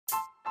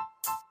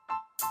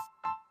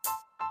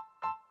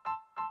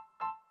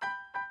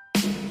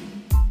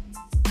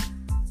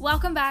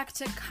Welcome back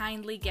to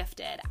Kindly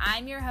Gifted.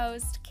 I'm your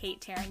host,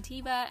 Kate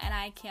Tarantiva, and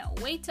I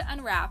can't wait to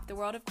unwrap the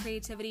world of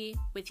creativity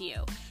with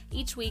you.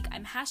 Each week,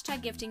 I'm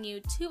hashtag gifting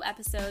you 2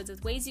 episodes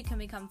with ways you can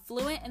become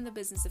fluent in the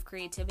business of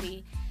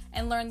creativity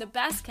and learn the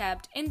best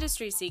kept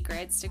industry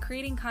secrets to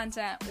creating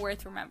content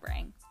worth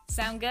remembering.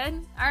 Sound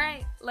good? All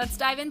right, let's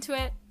dive into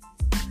it.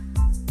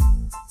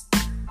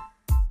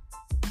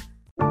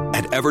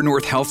 At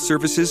Evernorth Health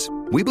Services,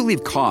 we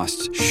believe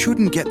costs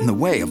shouldn't get in the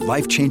way of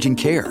life-changing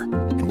care,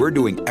 and we're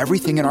doing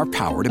everything in our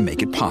power to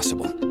make it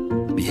possible.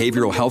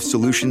 Behavioral health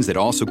solutions that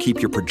also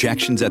keep your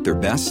projections at their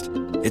best?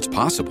 It's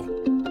possible.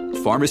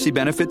 Pharmacy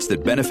benefits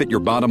that benefit your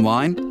bottom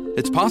line?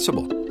 It's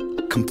possible.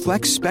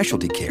 Complex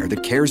specialty care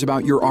that cares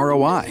about your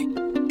ROI?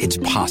 It's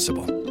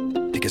possible.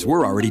 Because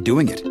we're already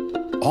doing it.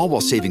 All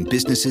while saving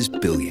businesses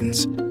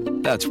billions.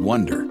 That's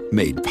Wonder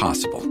made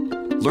possible.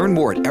 Learn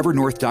more at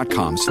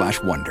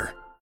evernorth.com/wonder.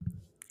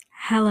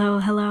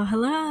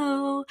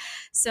 Hello.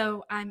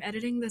 So I'm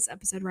editing this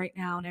episode right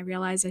now, and I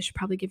realize I should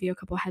probably give you a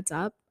couple heads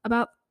up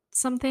about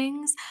some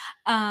things.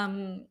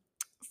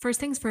 First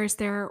things first,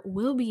 there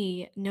will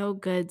be no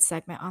good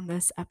segment on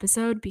this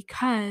episode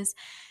because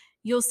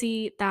you'll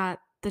see that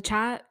the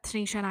chat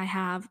Tanisha and I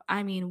have,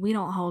 we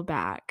don't hold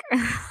back.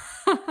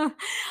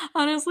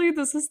 Honestly,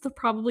 this is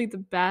probably the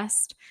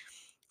best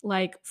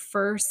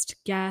first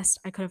guest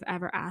I could have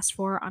ever asked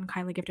for on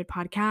Kindly Gifted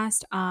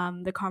podcast.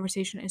 The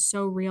conversation is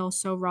so real,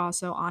 so raw,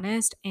 so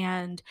honest,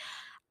 and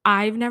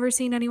I've never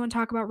seen anyone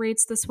talk about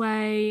rates this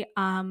way,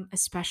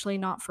 especially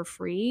not for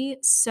free.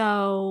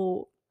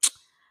 So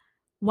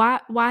why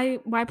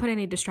put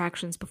any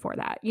distractions before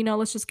that?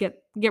 Let's just get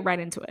right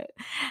into it.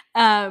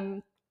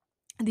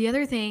 The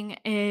other thing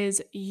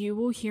is you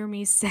will hear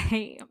me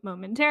say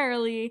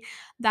momentarily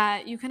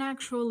that you can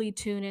actually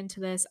tune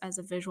into this as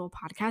a visual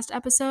podcast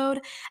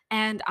episode,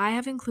 and I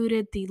have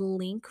included the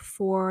link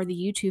for the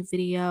YouTube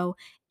video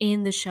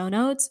in the show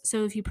notes.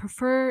 So if you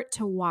prefer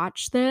to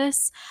watch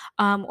this,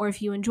 or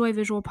if you enjoy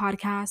visual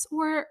podcasts,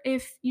 or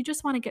if you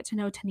just want to get to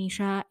know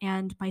Tanisha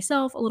and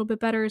myself a little bit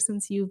better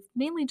since you've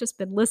mainly just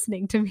been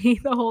listening to me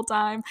the whole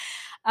time,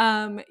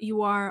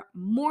 you are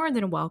more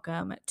than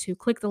welcome to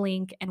click the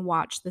link and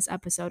watch this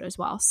episode as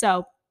well.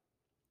 So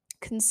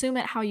consume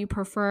it how you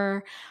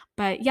prefer.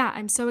 But yeah,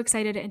 I'm so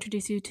excited to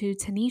introduce you to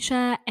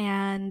Tanisha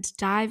and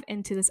dive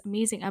into this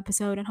amazing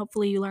episode. And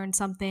hopefully you learned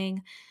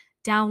something.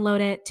 Download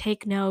it,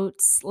 take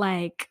notes.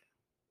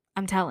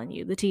 I'm telling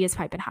you, the tea is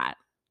piping hot.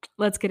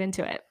 Let's get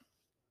into it.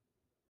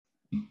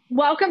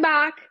 Welcome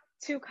back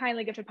to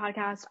Kindly Gifted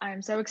Podcast.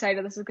 I'm so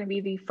excited. This is going to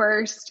be the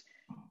first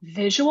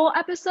visual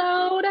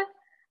episode.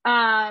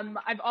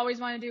 I've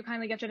always wanted to do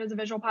Kindly Gifted as a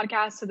visual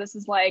podcast, so this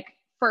is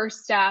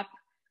first step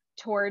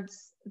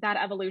towards that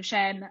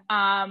evolution.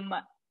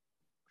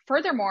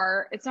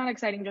 Furthermore, it's not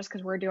exciting just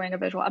because we're doing a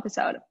visual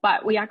episode,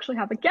 but we actually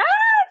have a guest.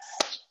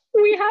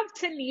 We have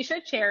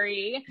Tanisha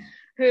Cherry,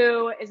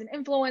 who is an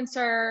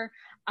influencer,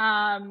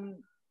 and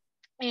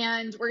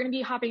we're going to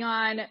be hopping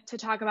on to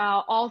talk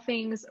about all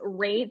things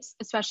rates,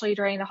 especially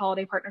during the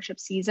holiday partnership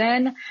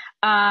season.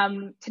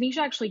 Tanisha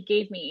actually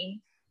gave me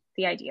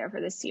the idea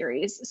for this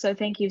series, so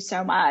thank you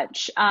so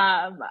much.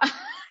 I'm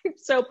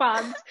so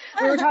pumped.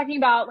 We were talking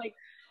about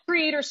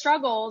creator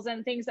struggles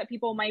and things that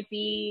people might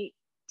be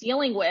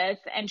dealing with,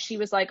 and she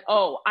was like,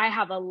 "Oh, I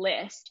have a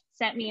list."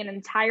 Sent me an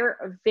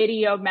entire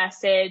video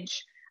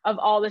message of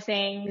all the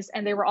things,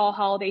 and they were all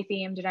holiday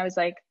themed, and I was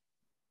like,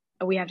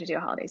 "Oh, we have to do a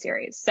holiday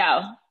series."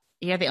 So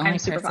you're the only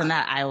person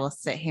that I will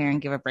sit here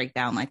and give a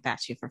breakdown like that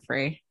to you for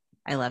free.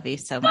 I love you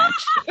so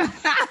much. What the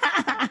fuck?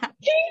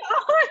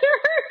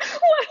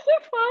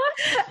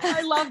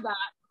 I love that.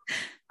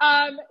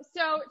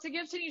 So to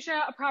give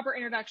Tanisha a proper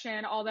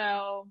introduction,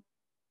 although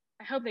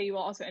I hope that you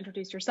will also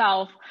introduce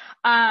yourself,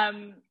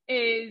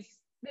 is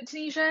that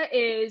Tanisha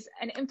is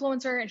an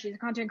influencer and she's a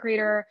content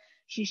creator.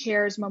 She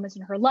shares moments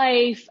in her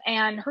life,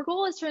 and her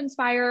goal is to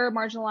inspire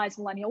marginalized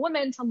millennial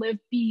women to live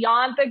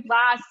beyond the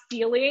glass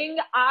ceiling.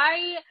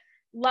 I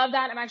love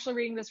that. I'm actually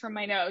reading this from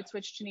my notes,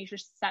 which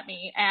Tanisha sent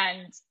me,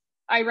 and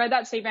I read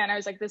that statement and I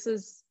was like, this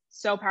is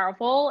so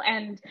powerful.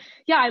 And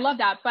yeah, I love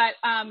that. But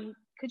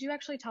could you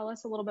actually tell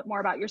us a little bit more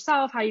about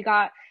yourself, how you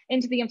got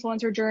into the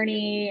influencer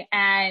journey?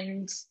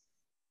 And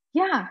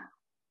yeah.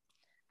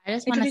 I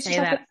just want to say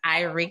that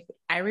I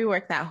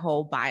reworked that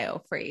whole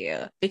bio for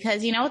you,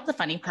 because you know what the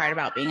funny part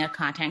about being a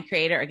content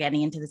creator or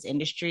getting into this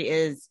industry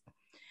is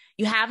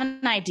you have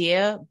an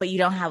idea, but you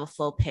don't have a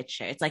full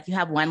picture. It's like you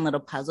have one little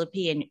puzzle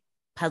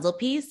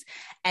piece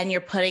and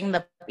you're finding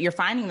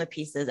the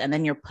pieces and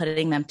then you're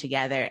putting them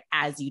together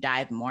as you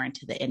dive more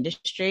into the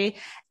industry.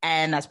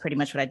 And that's pretty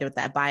much what I did with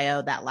that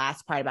bio. That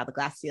last part about the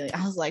glass ceiling,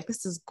 I was like,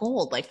 this is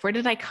gold. Where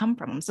did I come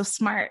from? I'm so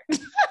smart.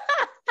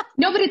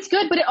 No, but it's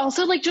good. But it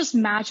also just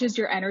matches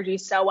your energy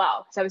so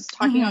well. Because I was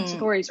talking on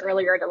stories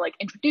earlier to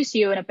introduce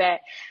you in a bit.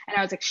 And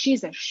I was like,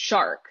 she's a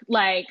shark.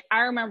 I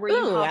remember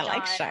you I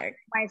like shark.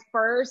 My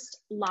first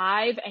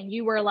live, and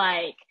you were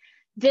like,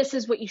 this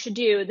is what you should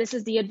do. This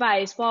is the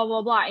advice, blah,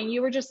 blah, blah. And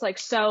you were just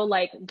so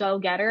go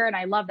getter. And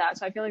I love that.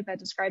 So I feel like that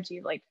describes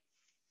you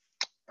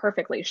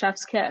perfectly.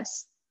 Chef's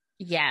kiss.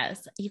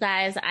 Yes, you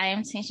guys, I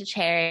am Tanisha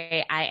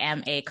Cherry. I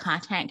am a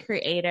content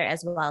creator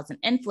as well as an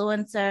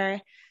influencer,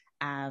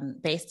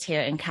 based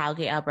here in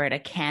Calgary, Alberta,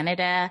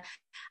 Canada.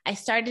 I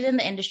started in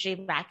the industry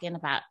back in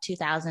about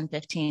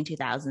 2015,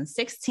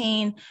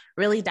 2016,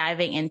 really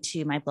diving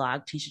into my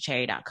blog,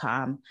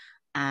 tanishacherry.com,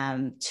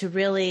 to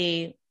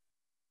really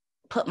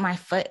put my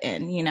foot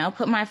in,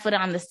 put my foot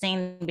on the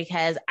scene,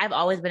 because I've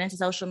always been into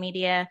social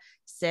media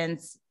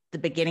since the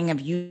beginning of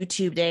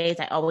YouTube days.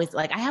 I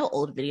have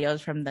old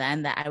videos from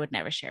then that I would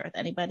never share with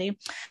anybody.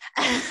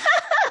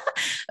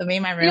 Me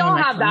in my room. We all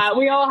have that.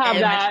 We all have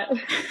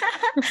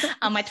that.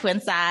 On my twin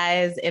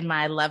size, in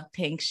my love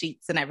pink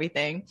sheets and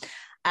everything.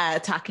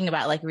 Talking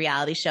about like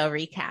reality show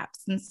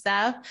recaps and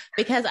stuff,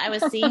 because I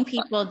was seeing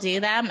people do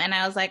them and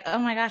I was like, oh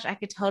my gosh, I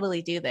could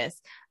totally do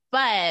this.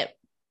 But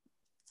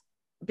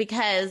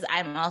because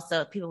I'm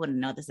also, people wouldn't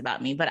know this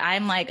about me, but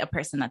I'm like a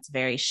person that's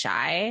very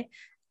shy.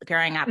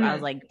 Growing up, I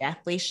was like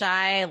deathly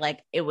shy.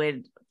 Like it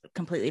would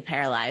completely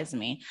paralyze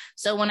me.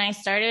 So when I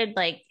started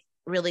like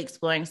really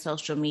exploring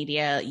social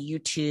media,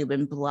 YouTube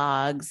and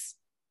blogs,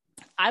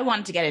 I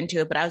wanted to get into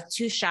it, but I was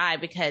too shy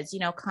because,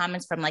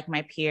 comments from like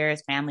my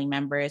peers, family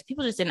members,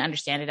 people just didn't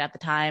understand it at the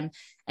time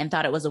and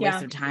thought it was a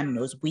waste of time. And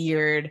it was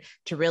weird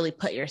to really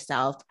put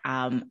yourself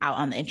out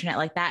on the internet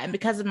like that. And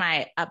because of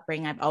my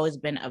upbringing, I've always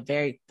been a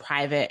very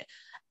private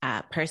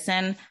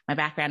person. My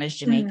background is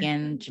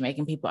Jamaican.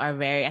 Jamaican people are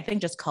very, I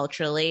think just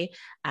culturally,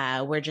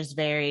 we're just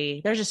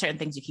very, there's just certain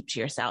things you keep to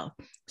yourself.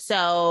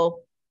 So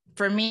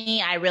for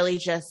me, I really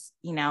just,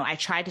 I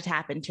tried to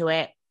tap into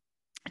it.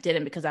 I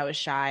didn't, because I was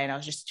shy and I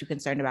was just too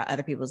concerned about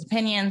other people's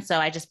opinions. So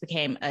I just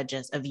became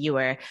just a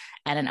viewer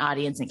and an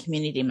audience and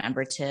community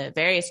member to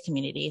various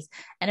communities.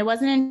 And it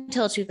wasn't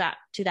until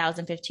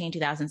 2015,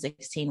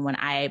 2016, when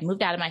I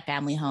moved out of my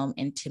family home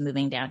into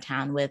moving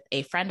downtown with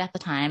a friend at the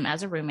time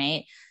as a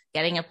roommate,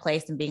 getting a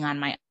place and being on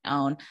my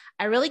own.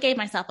 I really gave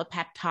myself a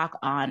pep talk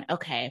on,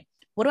 okay,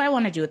 what do I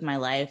want to do with my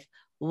life?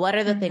 What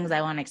are the things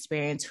I want to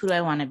experience? Who do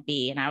I want to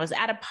be? And I was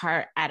at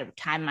a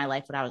time in my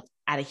life when I was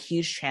at a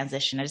huge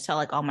transition. I just felt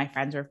like all my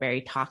friends were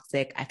very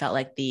toxic. I felt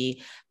like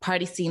the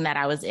party scene that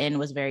I was in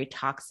was very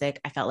toxic.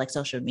 I felt like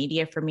social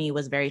media for me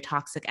was very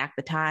toxic at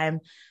the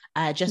time,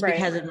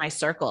 because of my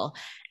circle.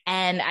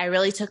 And I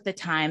really took the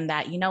time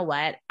that, you know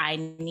what, I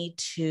need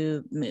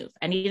to move.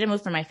 I need to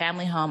move from my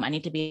family home. I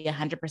need to be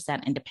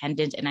 100%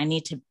 independent, and I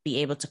need to be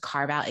able to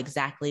carve out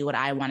exactly what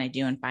I want to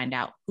do and find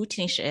out who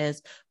Tanisha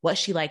is, what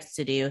she likes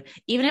to do,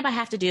 even if I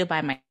have to do it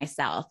by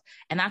myself.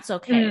 And that's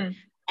okay.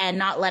 And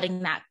not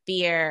letting that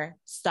fear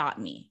stop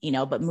me,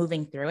 but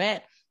moving through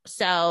it.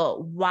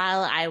 So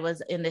while I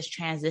was in this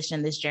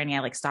transition, this journey, I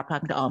like stopped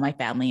talking to all my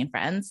family and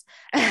friends.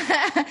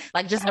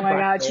 Like just oh my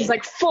God, she's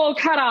like full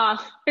cut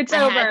off. It's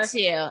over.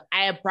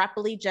 I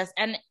abruptly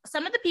and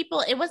some of the people,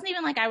 it wasn't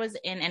even like I was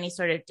in any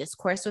sort of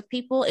discourse with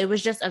people. It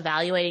was just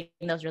evaluating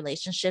those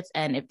relationships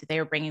and if they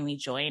were bringing me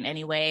joy in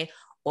any way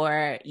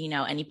or,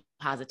 any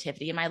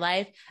positivity in my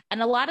life.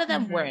 And a lot of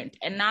them weren't,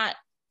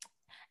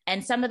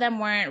 and some of them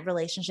weren't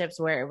relationships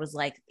where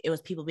it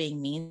was people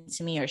being mean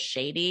to me or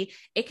shady.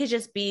 It could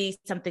just be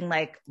something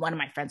like one of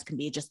my friends can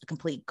be just a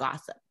complete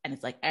gossip. And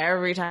it's like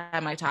every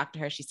time I talk to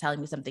her, she's telling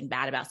me something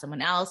bad about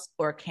someone else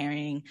or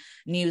carrying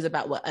news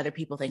about what other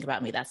people think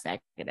about me that's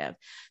negative.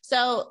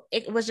 So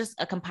it was just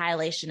a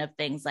compilation of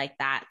things like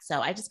that.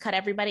 So I just cut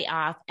everybody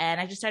off and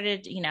I just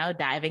started,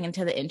 diving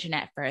into the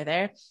internet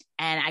further.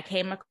 And I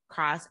came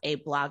across a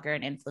blogger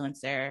and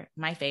influencer,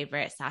 my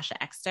favorite,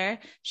 Sasha Exter.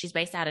 She's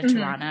based out of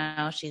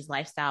Toronto. She's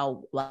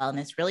lifestyle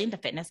wellness, really into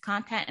fitness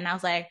content. And I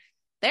was like,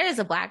 there is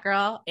a Black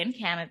girl in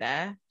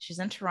Canada. She's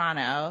in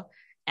Toronto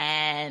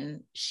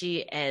and she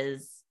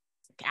is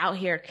out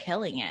here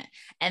killing it.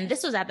 And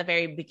this was at the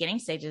very beginning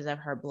stages of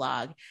her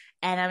blog.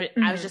 And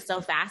I was just so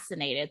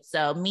fascinated.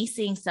 So me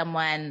seeing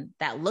someone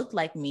that looked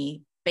like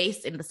me,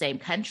 based in the same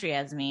country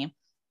as me,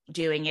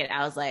 doing it,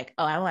 I was like,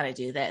 oh, I want to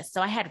do this.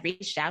 So I had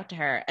reached out to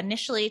her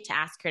initially to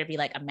ask her to be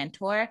like a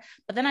mentor.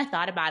 But then I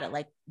thought about it,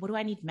 like, what do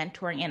I need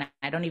mentoring in?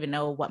 I don't even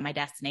know what my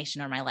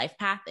destination or my life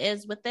path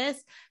is with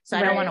this. So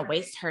I don't want to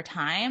waste her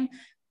time.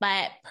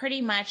 But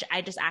pretty much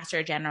I just asked her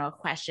a general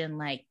question,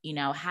 like,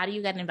 how do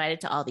you get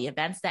invited to all the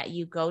events that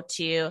you go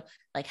to?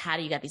 Like, how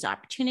do you get these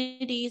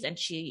opportunities? And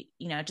she,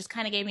 just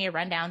kind of gave me a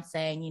rundown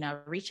saying,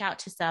 reach out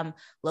to some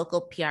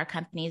local PR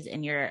companies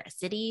in your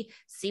city,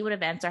 see what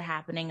events are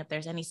happening. If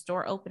there's any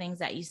store openings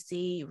that you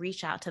see,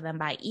 reach out to them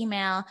by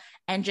email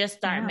and just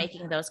start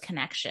making those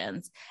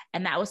connections.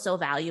 And that was so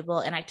valuable.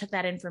 And I took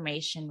that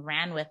information,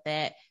 ran with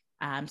it,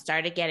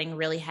 started getting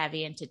really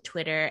heavy into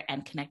Twitter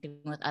and connecting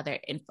with other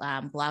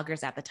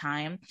bloggers at the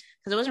time,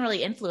 because it wasn't really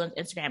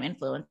Instagram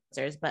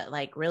influencers, but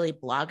like really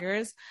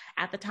bloggers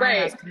at the time.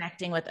 I was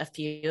connecting with a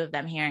few of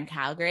them here in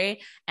Calgary,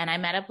 and I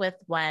met up with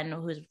one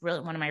who's really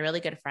one of my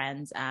really good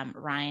friends,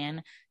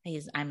 Ryan.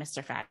 I'm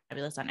Mr.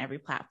 Fabulous on every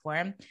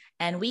platform,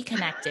 and we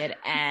connected.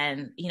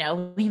 And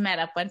we met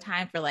up one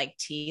time for like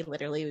tea.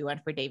 Literally, we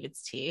went for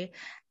David's tea,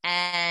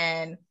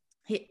 and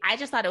I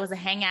just thought it was a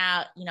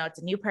hangout. It's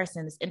a new person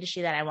in this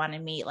industry that I want to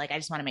meet. Like, I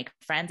just want to make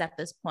friends at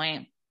this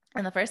point.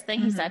 And the first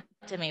thing he said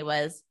to me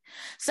was,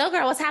 "So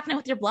girl, what's happening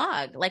with your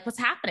blog? Like, what's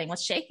happening?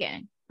 What's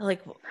shaking?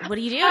 Like, what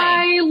are you doing?"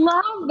 I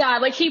love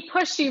that. Like, he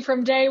pushed you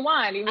from day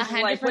one. He was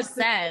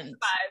 100%.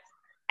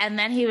 And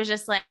then he was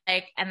just like,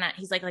 and that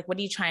he's like, what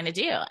are you trying to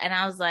do? And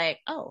I was like,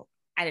 oh,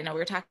 I didn't know we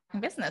were talking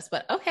business,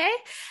 but okay.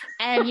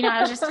 And, you know,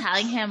 I was just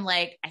telling him,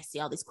 like, I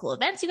see all these cool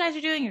events you guys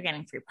are doing. You're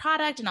getting free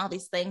product and all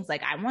these things.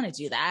 Like, I want to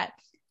do that.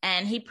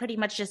 And he pretty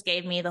much just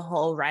gave me the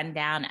whole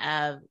rundown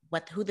of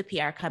who the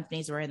PR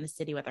companies were in the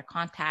city, what their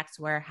contacts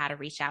were, how to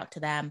reach out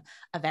to them,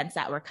 events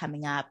that were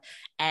coming up.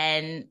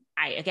 And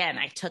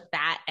I took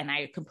that and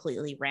I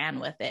completely ran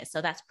with it.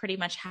 So that's pretty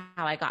much how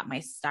I got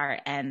my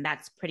start. And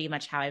that's pretty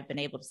much how I've been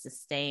able to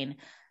sustain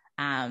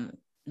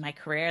my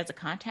career as a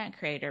content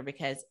creator,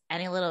 because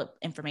any little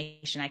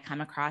information I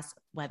come across,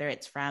 whether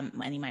it's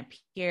from any of my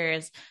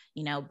peers,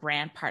 you know,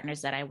 brand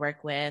partners that I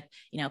work with,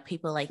 you know,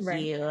 people like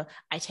you,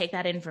 I take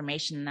that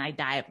information and I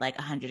dive like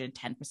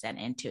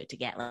 110% into it to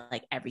get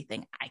like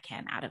everything I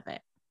can out of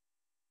it.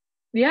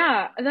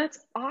 Yeah, that's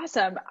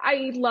awesome.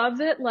 I love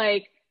that.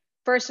 Like,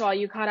 first of all,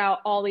 you cut out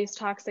all these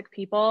toxic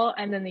people,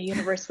 and then the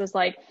universe was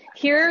like,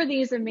 here are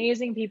these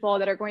amazing people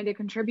that are going to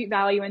contribute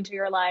value into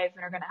your life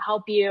and are going to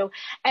help you.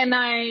 And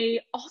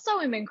I also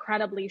am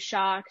incredibly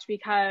shocked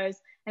because,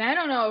 and I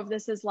don't know if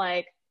this is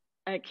like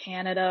a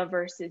Canada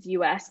versus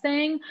US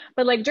thing,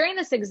 but like during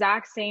this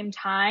exact same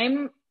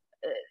time,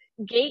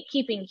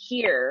 gatekeeping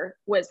here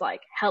was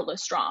like hella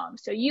strong.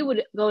 So you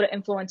would go to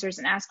influencers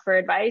and ask for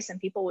advice, and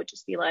people would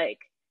just be like,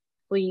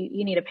 well,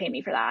 you need to pay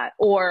me for that.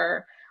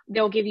 Or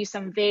they'll give you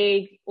some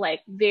vague, like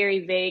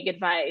very vague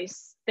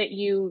advice that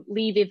you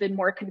leave even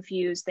more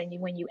confused than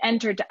when you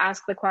entered to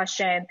ask the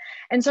question.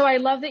 And so I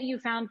love that you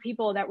found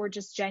people that were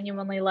just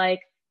genuinely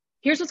like,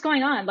 here's what's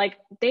going on. Like,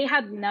 they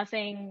had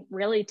nothing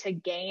really to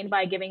gain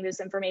by giving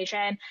this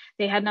information.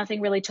 They had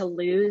nothing really to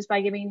lose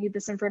by giving you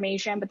this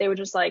information, but they were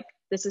just like,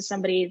 this is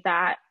somebody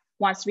that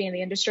wants to be in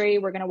the industry.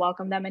 We're going to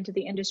welcome them into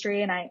the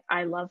industry. And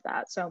I love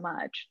that so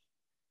much.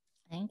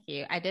 Thank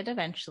you. I did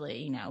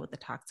eventually, you know, with the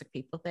toxic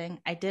people thing,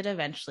 I did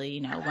eventually,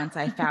 you know, once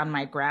I found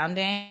my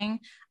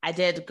grounding, I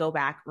did go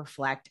back,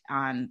 reflect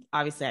on,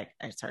 obviously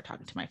I started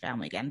talking to my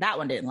family again. That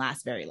one didn't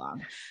last very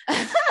long.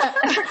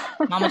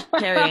 Mama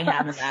Cherry ain't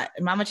having that.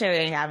 Mama Cherry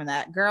ain't having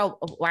that. Girl,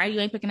 why you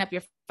ain't picking up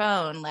your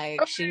phone?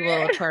 Like, she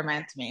will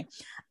torment me.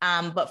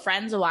 But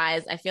friends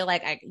wise, I feel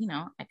like I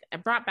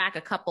brought back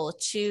a couple,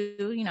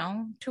 two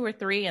or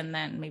three, and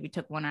then maybe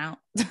took one out.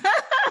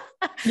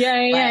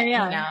 Yeah. You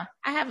know,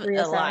 I have a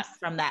lot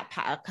from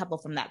a couple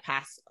from that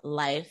past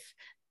life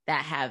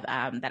that have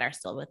that are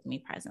still with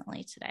me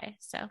presently today.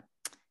 So,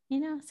 you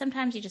know,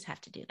 sometimes you just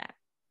have to do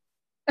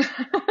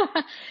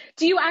that.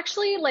 Do you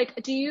actually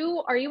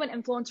are you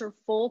an influencer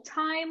full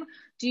time?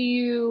 Do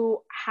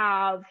you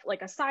have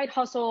like a side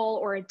hustle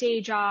or a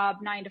day job,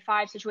 9 to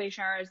 5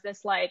 situation? Or is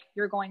this like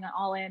you're going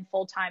all in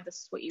full time? This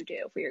is what you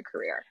do for your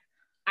career?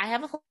 I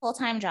have a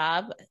full-time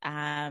job.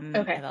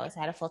 I've always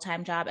had a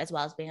full-time job as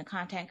well as being a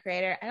content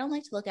creator. I don't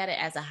like to look at it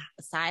as a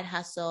side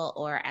hustle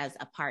or as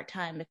a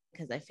part-time,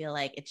 because I feel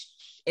like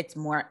it's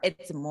more,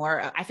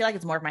 I feel like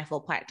it's more of my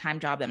full part-time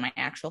job than my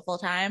actual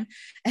full-time.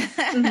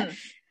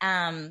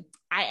 I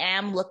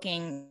am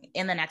looking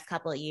in the next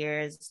couple of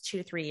years, 2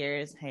 to 3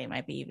 years, hey, it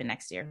might be even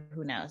next year,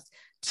 who knows,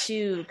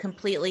 to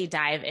completely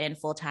dive in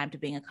full-time to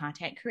being a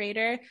content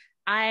creator.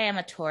 I am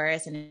a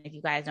Taurus, and if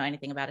you guys know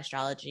anything about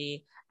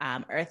astrology,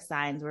 earth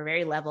signs, we're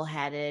very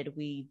level-headed.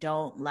 We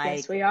don't like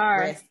yes, we are.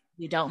 risk.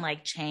 We don't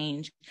like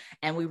change,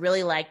 and we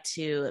really like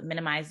to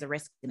minimize the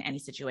risk in any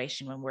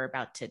situation when we're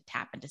about to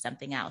tap into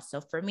something else.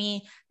 So for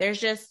me, there's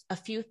just a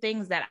few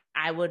things that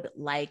I would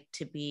like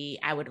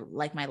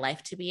my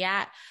life to be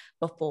at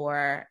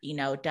before, you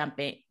know,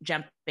 jumping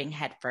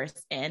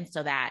headfirst in,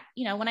 so that,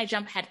 you know, when I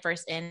jump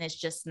headfirst in, it's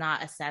just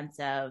not a sense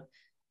of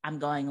I'm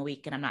going a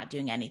week and I'm not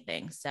doing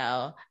anything.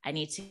 So I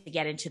need to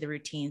get into the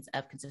routines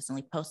of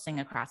consistently posting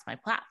across my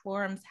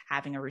platforms,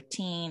 having a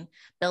routine,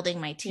 building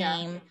my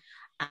team,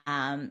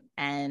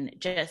 and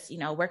just, you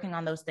know, working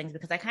on those things,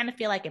 because I kind of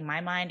feel like in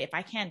my mind, if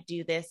I can't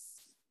do this,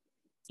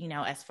 you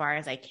know, as far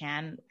as I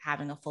can,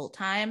 having a full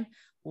time,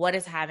 what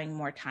is having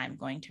more time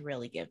going to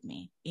really give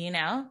me? You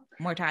know,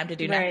 more time to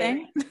do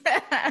nothing.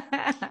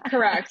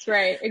 Correct.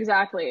 Right.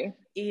 Exactly.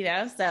 You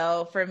know,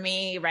 so for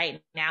me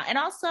right now, and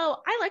also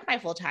I like my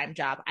full-time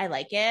job. I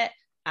like it.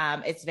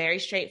 It's very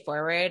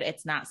straightforward.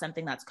 It's not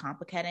something that's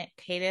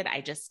complicated.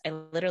 I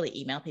literally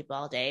email people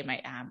all day.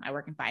 I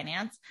work in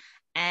finance,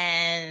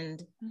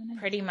 and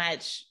pretty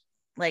much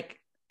like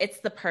it's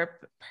the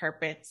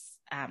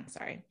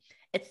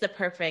it's the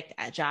perfect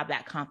job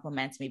that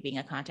complements me being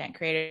a content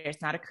creator.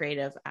 It's not a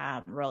creative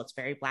role. It's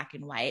very black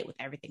and white with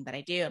everything that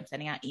I do. I'm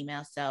sending out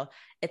emails. So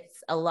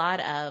it's a lot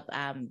of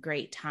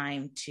great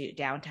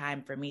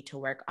downtime for me to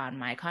work on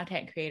my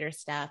content creator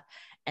stuff.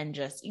 And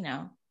just, you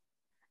know,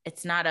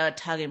 it's not a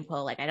tug and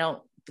pull. Like, I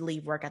don't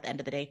leave work at the end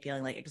of the day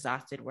feeling like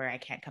exhausted where I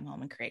can't come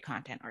home and create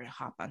content or to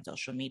hop on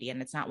social media.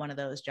 And it's not one of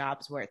those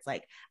jobs where it's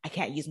like, I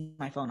can't use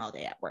my phone all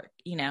day at work,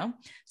 you know?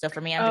 So for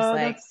me, I'm just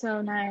like, that's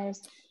so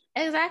nice.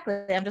 Exactly.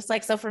 I'm just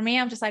like, so for me,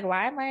 I'm just like,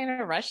 why am I in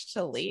a rush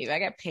to leave? I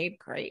get paid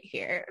great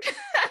here.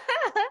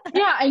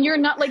 Yeah. And you're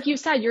not, like you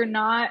said, you're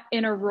not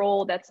in a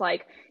role that's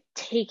like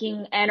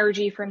taking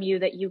energy from you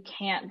that you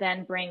can't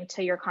then bring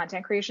to your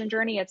content creation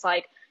journey. It's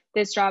like,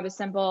 this job is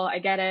simple. I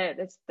get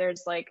it.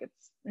 There's like,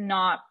 it's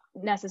not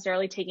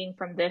necessarily taking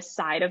from this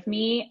side of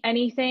me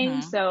anything.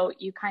 Mhm. So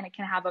you kind of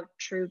can have a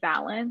true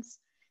balance.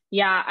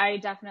 Yeah. I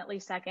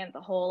definitely second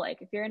the whole,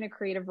 like, if you're in a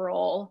creative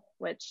role,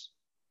 which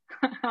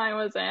I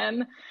was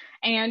in,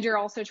 and you're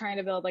also trying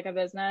to build like a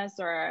business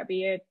or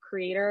be a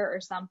creator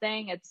or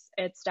something,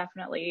 it's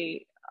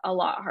definitely a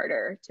lot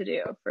harder to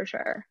do for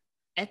sure.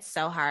 It's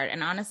so hard.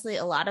 And honestly,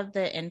 a lot of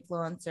the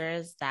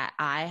influencers that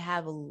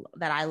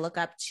I look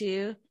up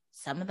to,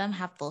 some of them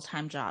have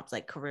full-time jobs,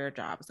 like career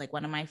jobs. Like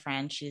one of my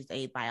friends, she's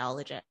a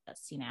biologist,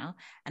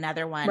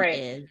 another one Right.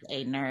 is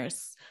a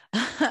nurse.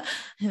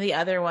 The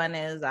other one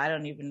is,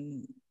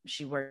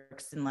 she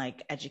works in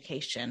like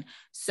education.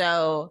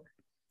 So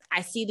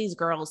I see these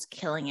girls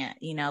killing it,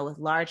 with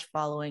large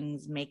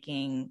followings,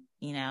 making,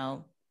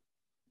 $200,000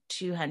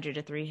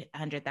 to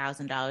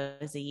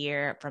 $300,000 a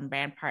year from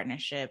brand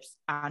partnerships.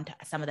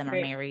 Some of them are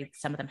Right. married,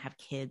 some of them have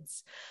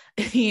kids,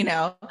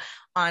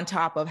 on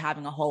top of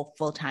having a whole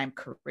full-time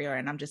career.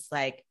 And I'm just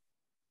like,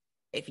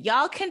 if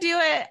y'all can do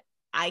it,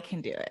 I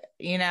can do it.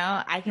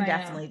 I can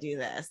definitely do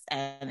this.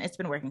 And it's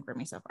been working for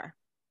me so far.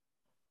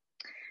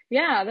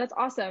 Yeah, that's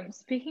awesome.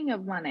 Speaking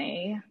of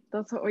money,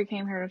 that's what we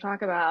came here to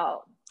talk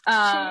about.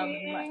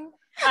 I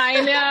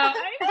know.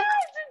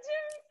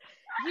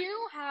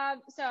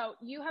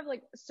 You have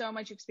like so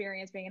much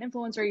experience being an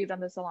influencer. You've done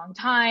this a long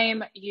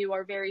time. You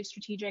are very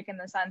strategic in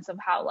the sense of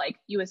how like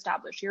you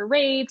establish your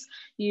rates.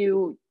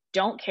 You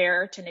don't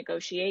care to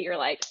negotiate. You're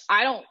like,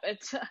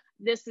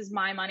 this is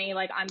my money.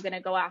 Like, I'm going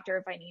to go after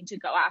if I need to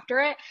go after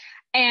it.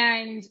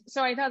 And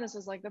so I thought this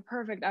was like the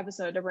perfect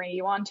episode to bring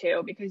you on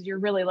to, because you're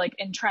really like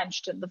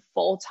entrenched in the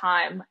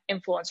full-time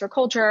influencer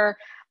culture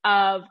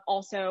of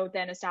also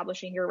then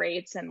establishing your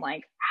rates and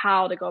like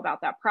how to go about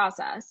that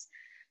process.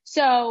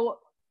 So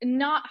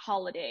not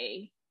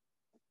holiday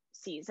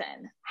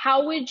season,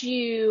 how would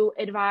you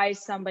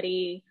advise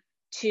somebody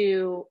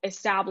to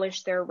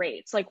establish their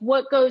rates? Like,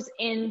 what goes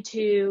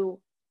into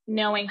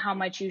knowing how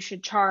much you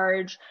should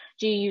charge?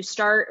 Do you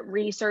start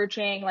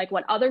researching like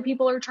what other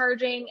people are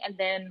charging and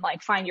then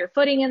like find your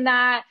footing in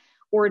that?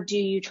 Or do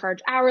you charge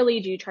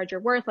hourly? Do you charge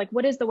your worth? Like,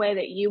 what is the way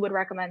that you would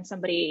recommend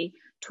somebody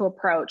to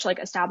approach like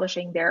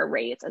establishing their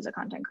rates as a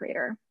content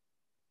creator?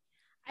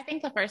 I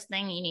think the first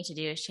thing you need to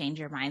do is change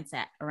your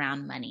mindset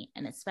around money.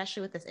 And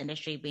especially with this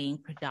industry being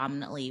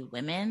predominantly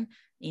women,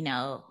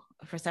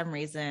 for some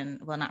reason,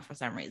 well, not for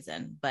some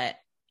reason, but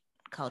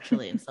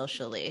culturally and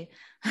socially,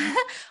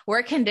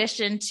 we're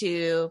conditioned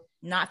to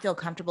not feel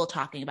comfortable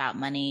talking about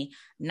money,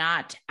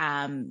 not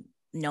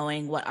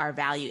knowing what our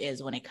value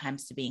is when it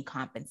comes to being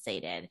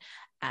compensated.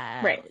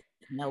 Right.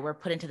 We're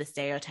put into the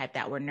stereotype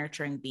that we're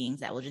nurturing beings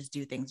that will just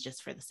do things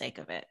just for the sake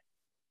of it.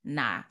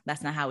 Nah,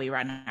 that's not how we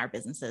run our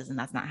businesses, and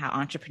that's not how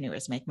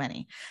entrepreneurs make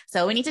money.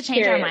 So we need to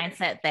change our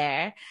mindset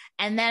there.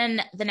 And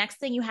then the next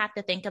thing you have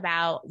to think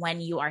about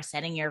when you are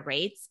setting your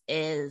rates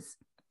is,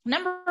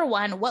 number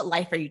one, what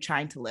life are you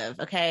trying to live?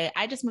 Okay.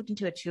 I just moved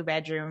into a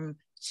 2-bedroom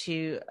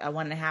to a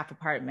 1.5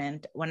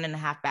 apartment,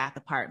 1.5 bath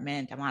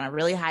apartment. I'm on a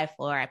really high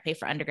floor. I pay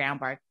for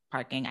underground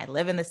parking. I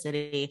live in the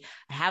city.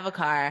 I have a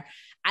car.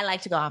 I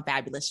like to go on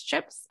fabulous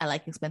trips. I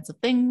like expensive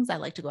things. I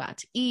like to go out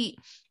to eat.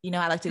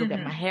 I like to go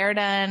get my hair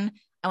done.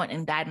 I went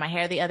and dyed my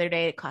hair the other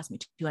day. It cost me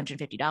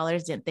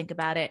 $250. Didn't think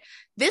about it.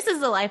 This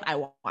is the life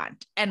I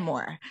want and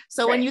more.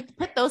 So when you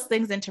put those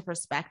things into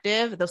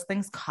perspective, those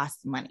things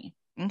cost money.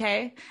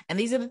 Okay. And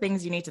these are the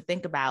things you need to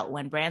think about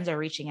when brands are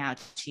reaching out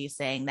to you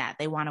saying that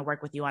they want to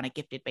work with you on a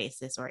gifted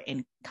basis or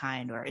in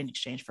kind or in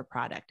exchange for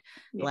product.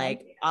 Yeah.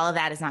 Like all of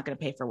that is not going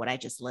to pay for what I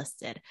just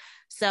listed.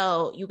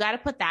 So you got to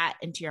put that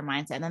into your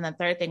mindset. And then the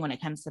third thing when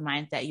it comes to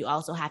mindset, you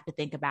also have to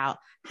think about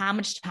how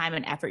much time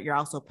and effort you're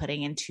also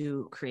putting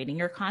into creating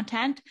your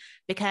content,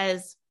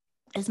 because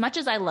as much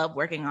as I love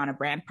working on a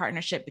brand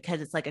partnership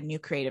because it's like a new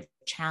creative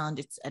challenge,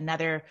 it's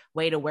another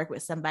way to work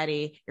with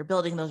somebody. You're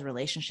building those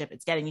relationships.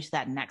 It's getting you to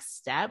that next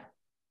step.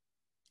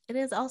 It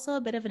is also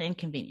a bit of an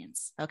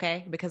inconvenience,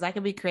 okay? Because I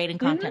could be creating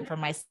content for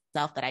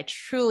myself that I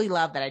truly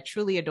love, that I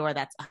truly adore,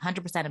 that's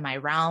 100% in my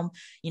realm,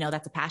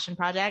 that's a passion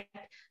project,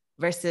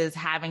 versus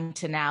having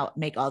to now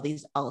make all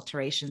these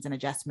alterations and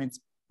adjustments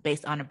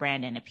based on a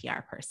brand and a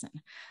PR person,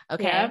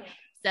 okay? Yeah.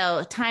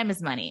 So time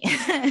is money.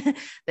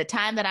 The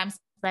time that I'm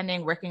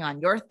spending working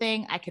on your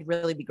thing, I could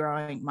really be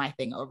growing my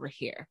thing over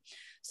here.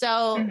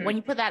 So when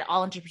you put that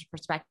all into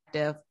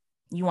perspective,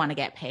 you want to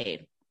get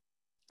paid.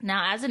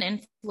 Now, as an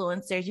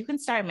influencer, you can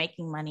start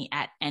making money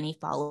at any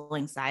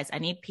following size. I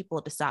need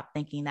people to stop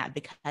thinking that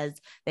because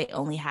they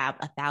only have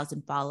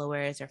 1,000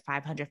 followers or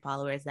 500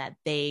 followers that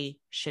they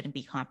shouldn't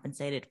be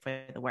compensated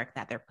for the work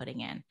that they're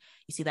putting in.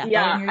 You see that?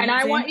 Yeah. And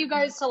I want you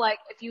guys to, like,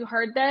 if you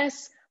heard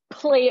this,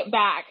 play it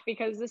back,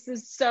 because this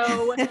is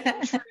so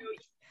true.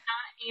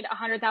 need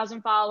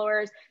 100,000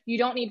 followers. You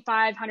don't need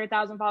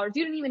 500,000 followers.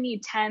 You don't even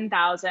need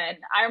 10,000.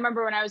 I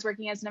remember when I was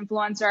working as an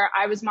influencer,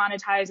 I was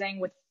monetizing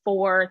with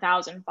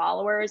 4,000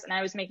 followers, and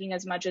I was making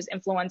as much as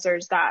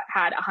influencers that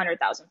had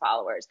 100,000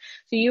 followers.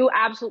 So you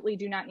absolutely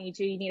do not need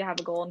to. You need to have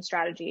a goal and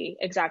strategy.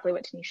 Exactly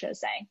what Tanisha is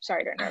saying.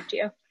 Sorry to interrupt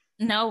you.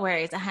 No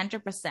worries,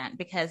 100%,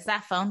 because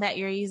that phone that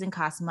you're using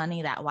costs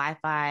money, that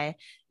Wi-Fi,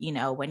 you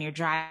know, when you're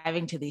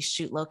driving to these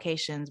shoot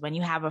locations, when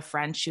you have a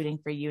friend shooting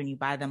for you and you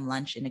buy them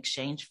lunch in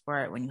exchange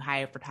for it, when you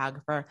hire a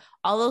photographer,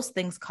 all those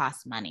things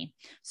cost money.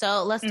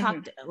 So let's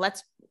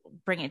let's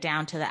bring it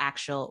down to the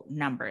actual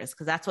numbers,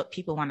 because that's what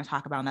people want to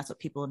talk about. And that's what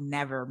people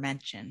never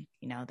mention.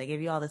 You know, they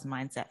give you all this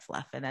mindset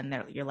fluff and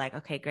then you're like,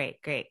 okay, great.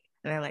 And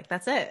they're like,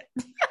 that's it.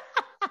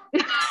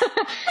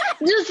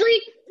 Just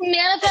like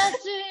manifest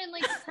it and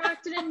like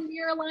craft it into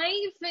your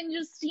life and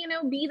just, you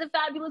know, be the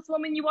fabulous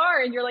woman you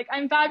are. And you're like,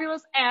 I'm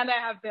fabulous and I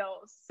have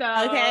bills. So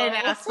okay,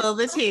 now spill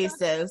the tea,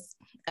 sis.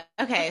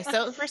 Okay,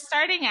 so for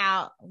starting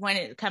out, when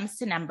it comes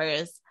to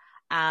numbers,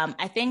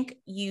 I think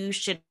you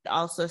should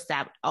also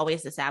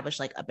always establish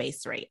like a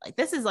base rate. Like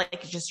this is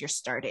like just your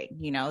starting,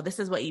 you know, this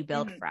is what you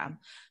build from.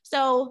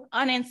 So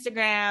on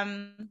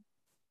Instagram,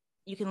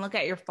 you can look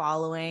at your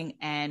following,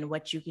 and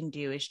what you can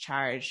do is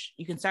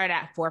you can start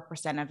at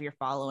 4% of your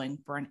following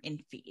for an in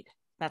feed.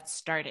 That's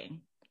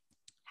starting.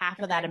 Half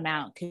of that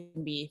amount can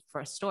be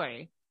for a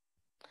story.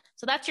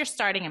 So that's your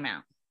starting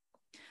amount.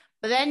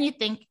 But then you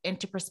think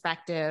into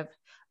perspective,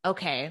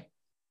 okay,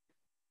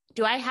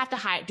 do I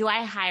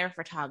hire a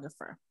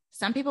photographer?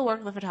 Some people work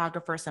with a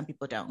photographer, some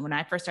people don't. When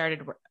I first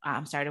started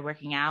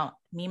working out,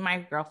 me and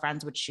my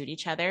girlfriends would shoot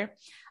each other.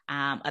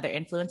 Other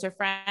influencer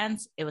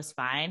friends, it was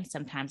fine.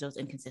 Sometimes it was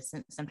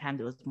inconsistent. Sometimes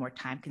it was more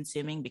time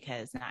consuming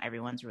because not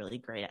everyone's really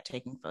great at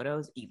taking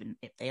photos, even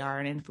if they are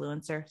an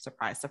influencer.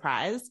 Surprise,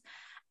 surprise.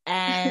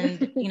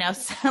 And, you know,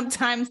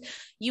 sometimes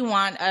you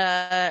want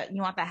that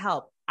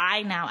help.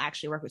 I now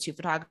actually work with 2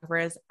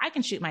 photographers. I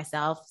can shoot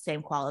myself,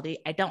 same quality.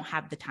 I don't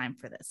have the time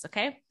for this.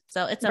 Okay.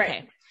 So it's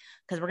okay.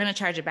 Because we're going to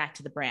charge it back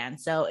to the brand.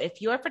 So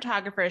if your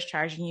photographer is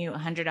charging you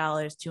 $100,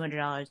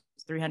 $200,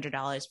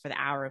 $300 for the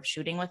hour of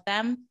shooting with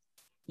them,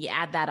 you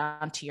add that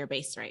onto your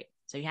base rate.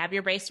 So you have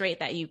your base rate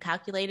that you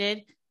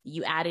calculated,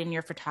 you add in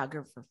your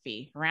photographer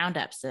fee. Round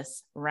up,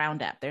 sis,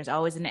 round up. There's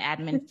always an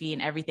admin fee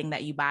in everything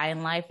that you buy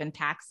in life, and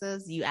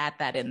taxes, you add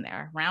that in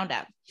there, round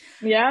up.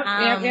 Yep.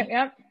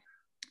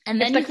 And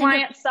then if the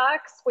client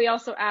sucks, we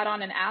also add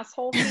on an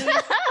asshole fee.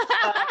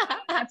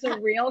 That's a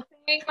real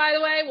thing, by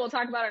the way. We'll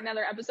talk about it in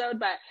another episode,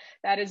 but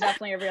that is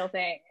definitely a real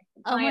thing.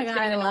 Oh my God,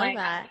 I love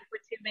that. For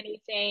too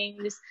many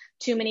things,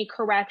 too many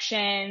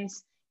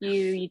corrections,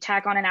 you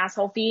tack on an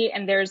asshole fee,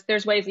 and there's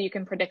ways that you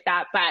can predict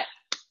that, but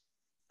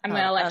I'm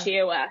going to let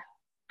you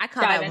I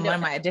call that one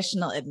of my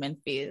additional admin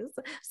fees.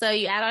 So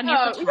you add on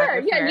your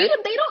photographer. Yeah,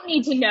 they don't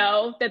need to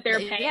know that they're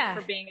paying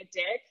for being a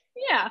dick.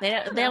 Yeah.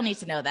 They don't need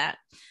to know that.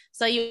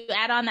 So you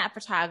add on that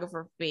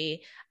photographer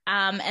fee.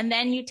 And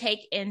then you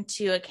take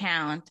into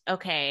account,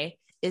 okay,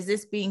 is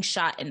this being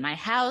shot in my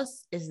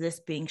house? Is this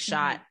being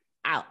shot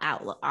out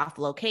off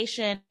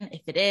location?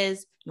 If it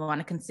is, you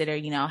want to consider,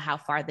 you know, how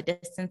far the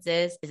distance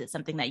is. Is it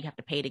something that you have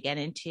to pay to get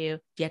into? Do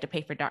you have to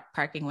pay for dark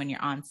parking when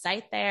you're on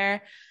site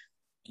there?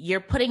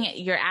 You're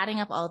adding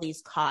up all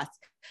these costs.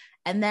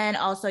 And then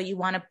also you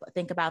want to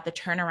think about the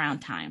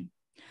turnaround time.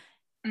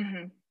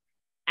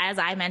 As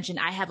I mentioned,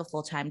 I have a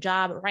full-time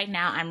job. Right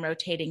now, I'm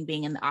rotating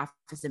being in the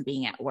office and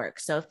being at work.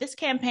 So if this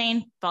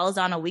campaign falls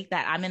on a week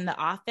that I'm in the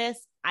office,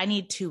 I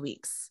need 2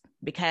 weeks,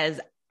 because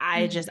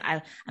I'm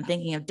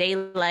thinking of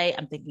daylight.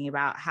 I'm thinking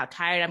about how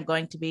tired I'm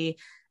going to be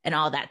and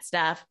all that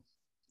stuff.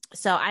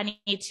 So I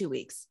need 2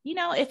 weeks. You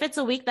know, if it's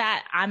a week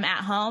that I'm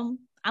at home,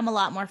 I'm a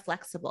lot more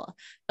flexible.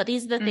 But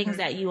these are the things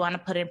that you want to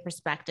put in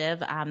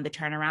perspective. The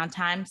turnaround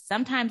time,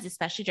 sometimes,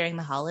 especially during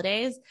the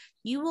holidays,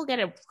 you will get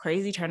a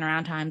crazy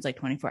turnaround times, like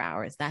 24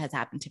 hours. That has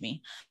happened to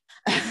me.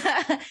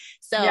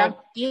 So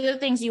these are the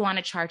things you want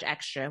to charge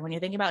extra. When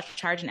you're thinking about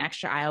charging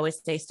extra, I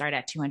always say start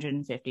at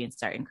 250 and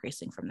start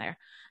increasing from there.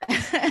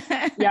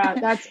 Yeah,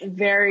 that's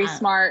very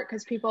smart,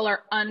 because people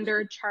are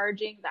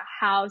undercharging the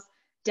house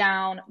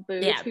down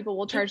boots. Yeah. People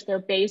will charge their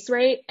base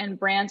rate and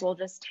brands will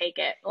just take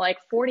it, like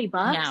 $40.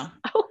 No.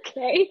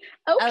 Okay.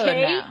 Oh,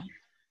 no.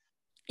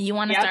 You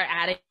want to start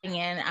adding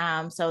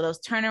in so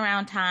those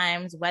turnaround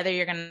times, whether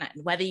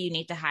you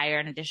need to hire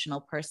an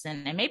additional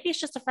person, and maybe it's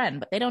just a friend,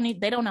 but they don't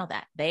know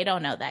that.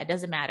 It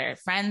doesn't matter.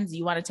 Friends,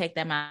 you want to take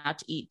them out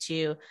to eat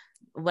too,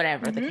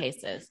 whatever the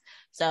case is.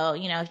 So,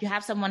 you know, if you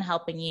have someone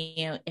helping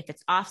you, if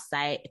it's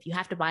offsite, if you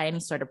have to buy any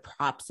sort of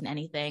props and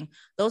anything,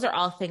 those are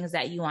all things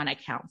that you want to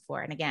account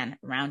for. And again,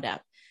 round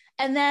up.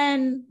 And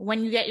then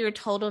when you get your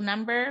total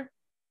number,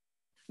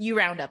 you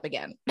round up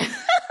again.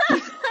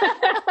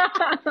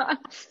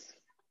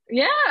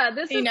 Yeah,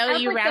 this is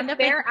you round up.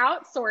 They're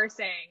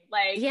outsourcing.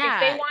 Like, if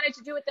they wanted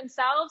to do it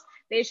themselves,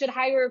 they should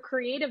hire a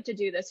creative to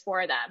do this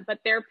for them. But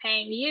they're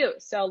paying you,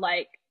 so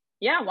like,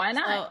 yeah, why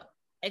not?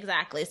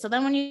 Exactly. So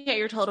then when you get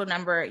your total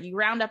number, you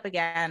round up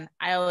again.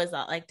 I always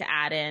like to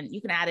add in,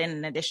 you can add in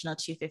an additional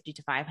 $250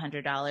 to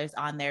 $500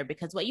 on there,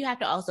 because what you have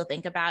to also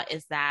think about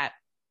is that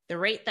the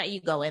rate that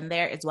you go in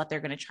there is what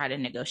they're going to try to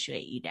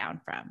negotiate you down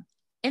from.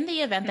 In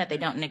the event that they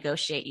don't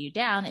negotiate you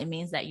down, it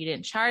means that you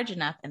didn't charge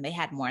enough and they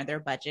had more in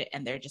their budget,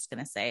 and they're just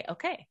going to say,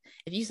 okay,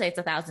 if you say it's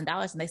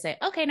 $1,000 and they say,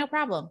 okay, no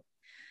problem.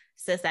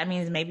 Sis, that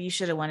means maybe you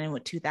should have went in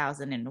with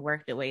 2,000 and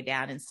worked your way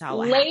down and saw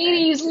what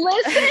Ladies, happened.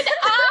 Listen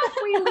up.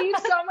 We leave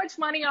so much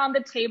money on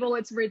the table.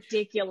 It's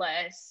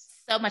ridiculous.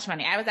 So much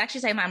money. I was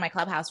actually saying that in my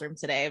Clubhouse room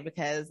today,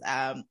 because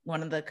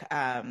one of the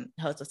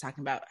hosts was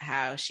talking about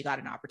how she got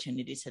an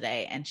opportunity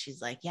today, and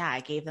she's like, yeah,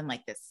 I gave them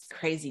like this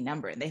crazy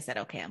number, and they said,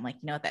 okay. I'm like,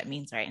 you know what that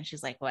means, right? And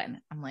she's like, what? And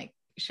I'm like,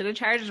 you should have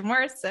charged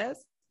more,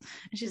 sis.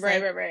 And she's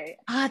right.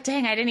 Oh,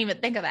 dang, I didn't even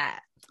think of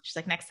that. She's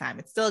like, next time.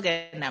 It's still a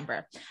good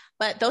number.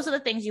 But those are the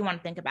things you want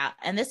to think about.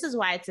 And this is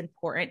why it's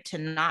important to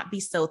not be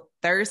so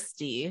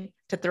thirsty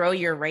to throw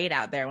your rate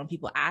out there when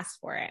people ask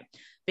for it,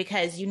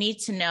 because you need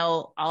to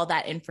know all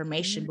that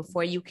information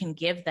before you can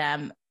give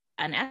them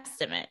an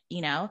estimate.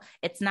 You know,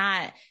 it's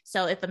not,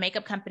 so if a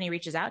makeup company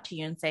reaches out to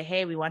you and say,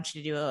 hey, we want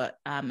you to do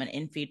an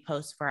in-feed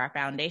post for our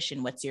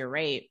foundation, what's your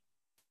rate?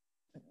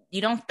 You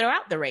don't throw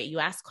out the rate, you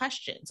ask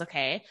questions.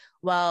 Okay,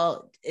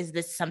 well, is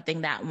this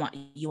something that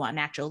you want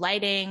natural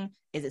lighting?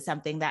 Is it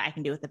something that I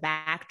can do with the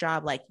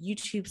backdrop, like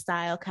YouTube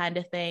style kind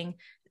of thing?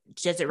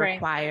 Does it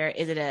require,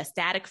 is it a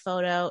static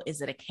photo?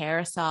 Is it a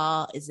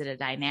carousel? Is it a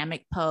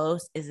dynamic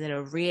post? Is it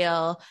a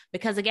reel?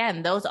 Because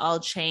again, those all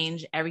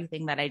change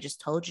everything that I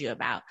just told you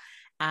about.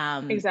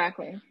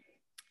 Exactly.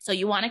 So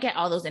you want to get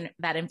all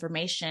that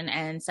information.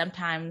 And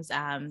sometimes,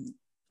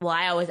 well,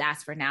 I always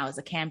ask for now is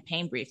a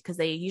campaign brief, because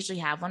they usually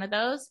have one of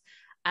those.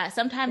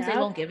 Sometimes they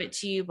won't give it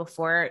to you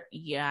before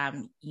you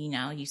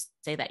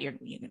say that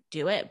you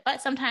do it,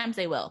 but sometimes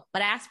they will.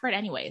 But ask for it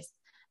anyways.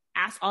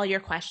 Ask all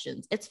your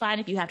questions. It's fine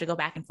if you have to go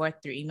back and forth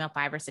through email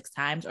 5 or 6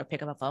 times, or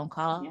pick up a phone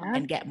call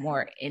and get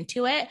more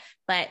into it.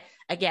 But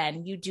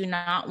again, you do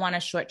not want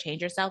to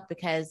shortchange yourself,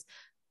 because,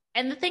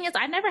 and the thing is,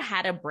 I never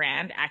had a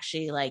brand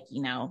actually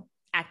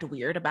act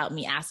weird about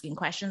me asking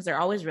questions. They're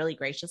always really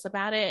gracious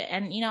about it.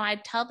 And, I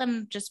tell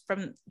them just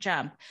from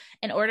jump,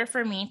 in order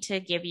for me to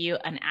give you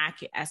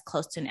as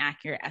close to an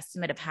accurate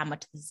estimate of how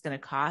much this is going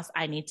to cost,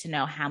 I need to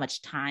know how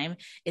much time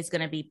is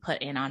going to be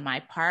put in on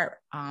my part,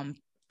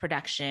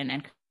 production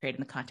and creating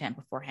the content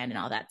beforehand and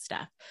all that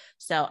stuff.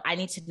 So I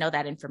need to know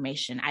that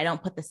information. I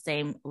don't put the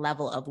same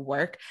level of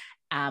work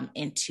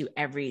into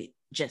every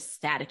just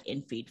static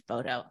in-feed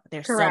photo.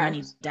 There's so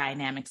many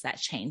dynamics that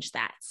change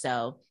that.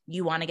 So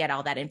you want to get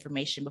all that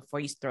information before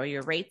you throw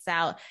your rates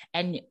out.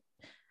 And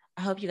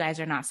I hope you guys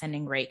are not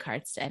sending rate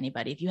cards to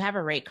anybody. If you have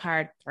a rate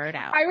card, throw it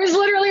out. I was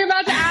literally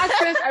about to ask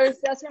this. I was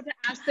just about to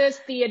ask this.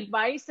 The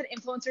advice that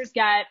influencers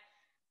get,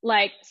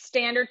 like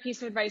standard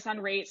piece of advice on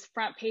rates,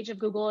 front page of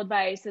Google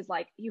advice, is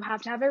like, you have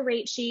to have a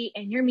rate sheet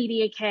in your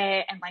media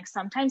kit. And like,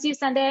 sometimes you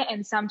send it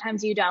and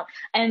sometimes you don't.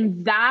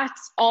 And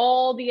that's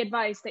all the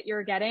advice that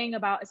you're getting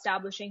about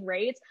establishing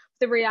rates.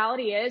 The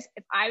reality is,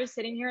 if I was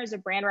sitting here as a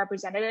brand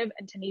representative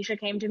and Tanisha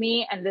came to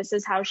me and this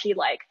is how she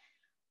like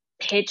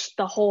pitched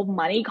the whole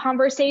money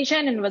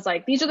conversation and was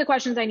like, these are the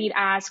questions I need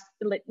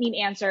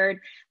answered.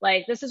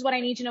 Like, this is what I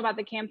need to know about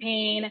the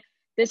campaign.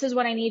 This is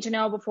what I need to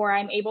know before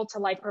I'm able to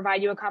like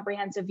provide you a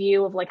comprehensive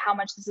view of like how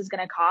much this is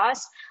going to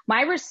cost.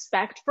 My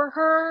respect for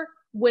her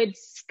would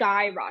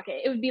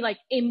skyrocket. It would be like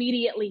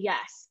immediately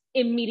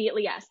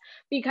yes,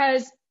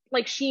 because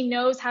like she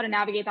knows how to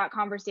navigate that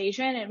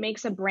conversation. It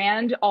makes a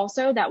brand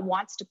also that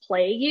wants to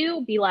play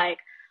you be like,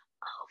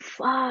 oh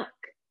fuck,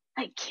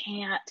 I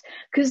can't,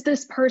 because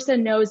this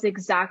person knows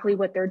exactly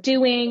what they're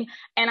doing.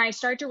 And I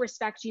start to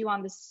respect you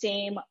on the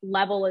same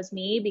level as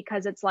me,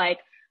 because it's like,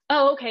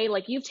 oh, okay,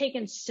 like you've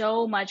taken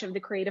so much of the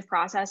creative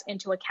process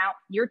into account.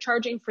 You're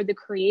charging for the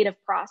creative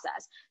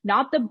process,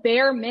 not the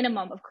bare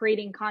minimum of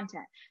creating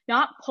content,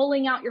 not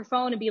pulling out your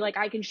phone and be like,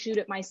 I can shoot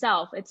it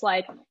myself. It's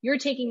like you're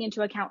taking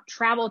into account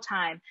travel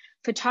time,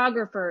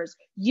 photographers,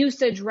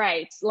 usage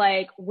rights,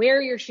 like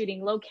where you're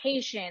shooting,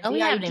 location, we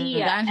haven't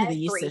even gotten to the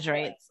usage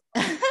rights.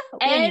 We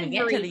didn't even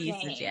get to the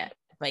usage yet.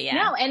 But yeah.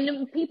 No,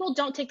 and people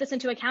don't take this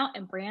into account,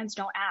 and brands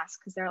don't ask,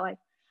 because they're like,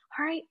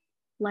 all right,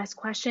 less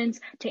questions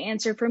to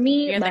answer for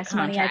me, less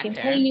money I can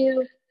pay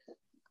you.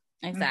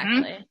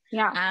 Exactly.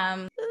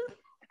 Yeah.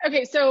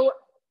 Okay. So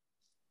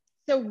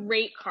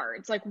rate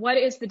cards, like what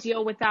is the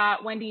deal with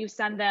that? When do you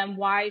send them?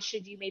 Why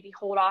should you maybe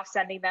hold off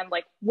sending them?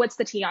 Like, what's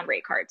the tea on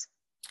rate cards?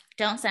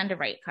 Don't send a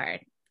rate card.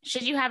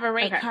 Should you have a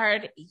rate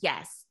card?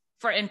 Yes.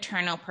 For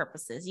internal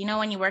purposes.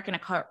 When you work in a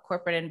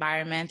corporate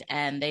environment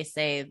and they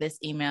say this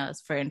email is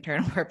for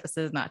internal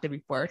purposes, not to be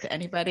forwarded to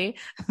anybody,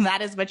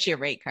 that is what your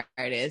rate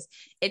card is.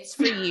 It's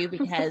for you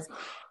because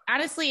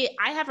honestly,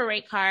 I have a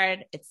rate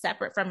card. It's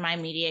separate from my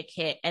media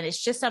kit. And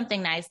it's just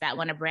something nice that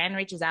when a brand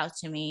reaches out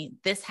to me,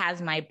 this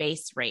has my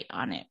base rate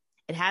on it.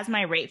 It has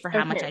my rate for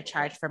how much I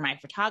charge for my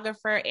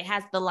photographer. It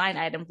has the line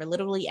item for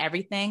literally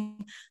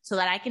everything so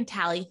that I can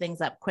tally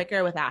things up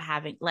quicker without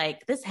having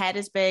like, this head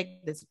is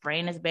big, this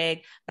brain is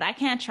big, but I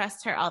can't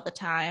trust her all the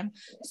time.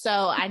 So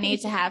I need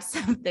to have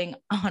something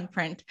on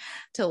print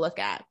to look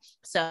at.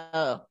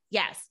 So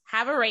yes,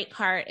 have a rate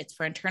card. It's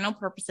for internal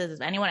purposes.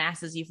 If anyone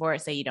asks you for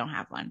it, say you don't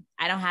have one.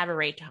 I don't have a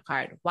rate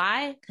card.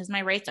 Why? Because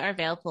my rates are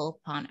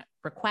available upon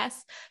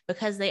request,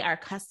 because they are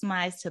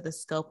customized to the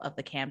scope of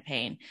the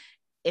campaign.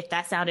 If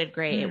that sounded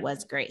great, it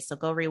was great. So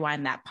go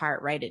rewind that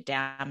part, write it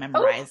down,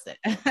 memorize it.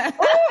 If that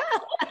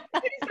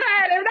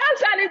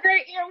sounded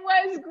great, it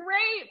was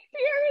great,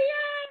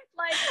 period.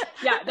 Like,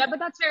 yeah, but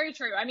that's very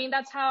true. I mean,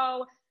 that's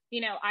how,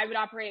 I would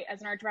operate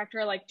as an art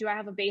director. Like, do I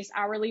have a base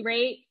hourly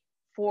rate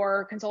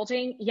for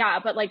consulting? Yeah,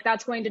 but like,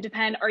 that's going to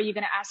depend. Are you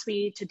going to ask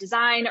me to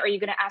design? Are you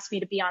going to ask me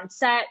to be on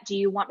set? Do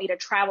you want me to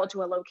travel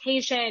to a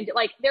location?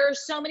 Like, there are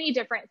so many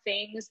different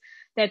things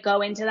that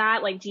go into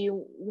that. Like, do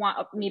you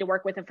want me to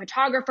work with a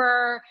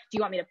photographer? Do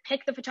you want me to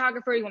pick the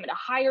photographer? You want me to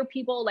hire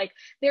people? Like,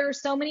 there are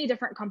so many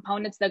different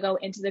components that go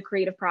into the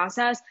creative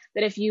process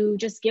that if you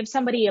just give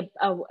somebody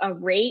a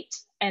rate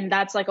and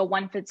that's like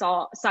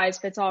a size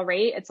fits all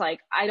rate, it's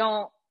like,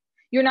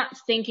 you're not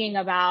thinking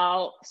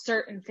about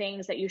certain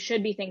things that you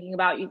should be thinking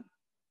about.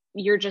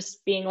 You're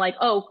just being like,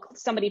 oh,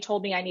 somebody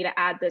told me I need to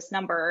add this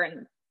number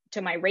and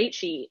to my rate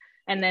sheet.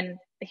 And then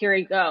here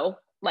you go.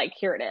 Like,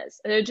 here it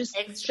is. It just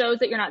shows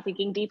that you're not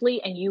thinking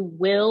deeply, and you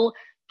will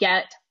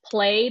get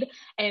played,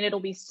 and it'll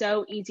be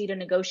so easy to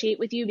negotiate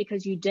with you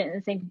because you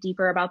didn't think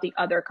deeper about the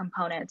other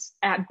components,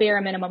 at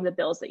bare minimum, the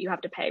bills that you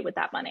have to pay with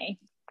that money.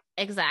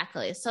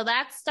 Exactly. So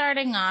that's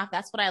starting off.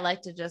 That's what I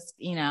like to just,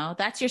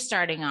 that's your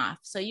starting off.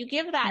 So you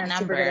give that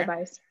number. Super good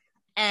advice.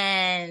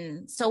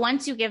 And so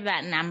once you give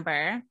that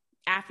number,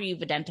 after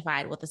you've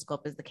identified what the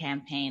scope of the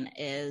campaign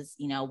is,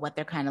 what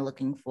they're kind of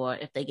looking for,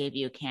 if they gave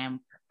you a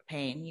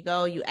campaign,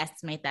 you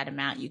estimate that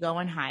amount, you go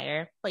and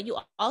hire, but you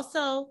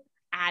also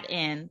add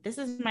in, this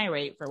is my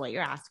rate for what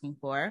you're asking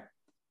for.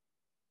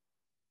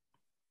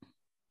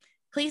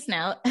 Please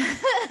note,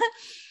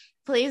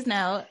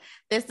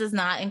 this does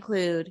not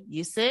include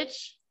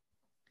usage,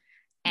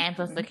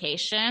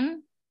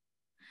 amplification,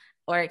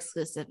 or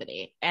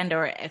exclusivity.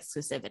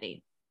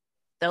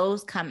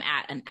 Those come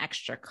at an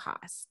extra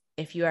cost.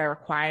 If you are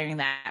requiring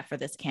that for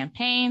this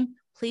campaign,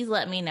 please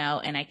let me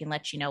know, and I can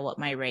let you know what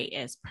my rate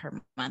is per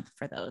month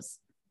for those.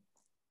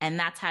 And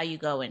that's how you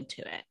go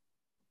into it.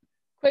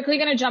 Quickly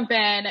going to jump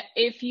in.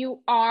 If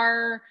you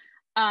are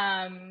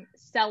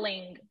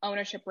selling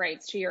ownership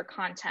rights to your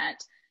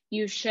content,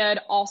 you should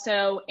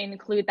also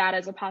include that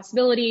as a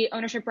possibility.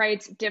 Ownership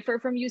rights differ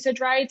from usage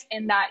rights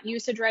in that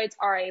usage rights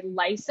are a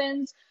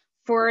license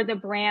for the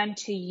brand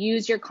to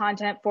use your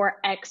content for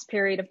X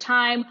period of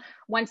time.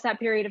 Once that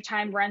period of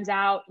time runs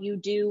out, you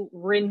do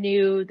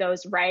renew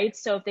those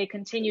rights. So if they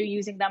continue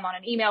using them on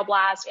an email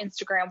blast,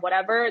 Instagram,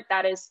 whatever,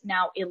 that is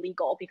now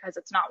illegal because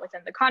it's not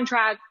within the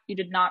contract. You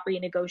did not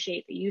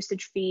renegotiate the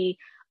usage fee.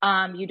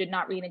 You did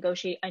not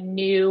renegotiate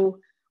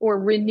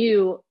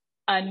renew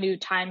a new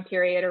time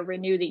period or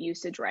renew the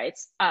usage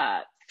rights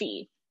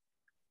fee.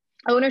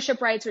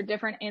 Ownership rights are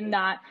different in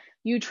that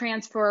you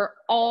transfer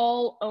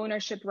all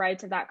ownership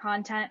rights of that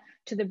content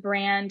to the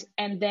brand,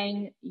 and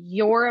then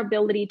your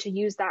ability to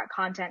use that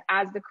content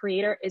as the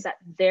creator is at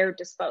their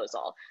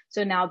disposal.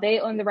 So now they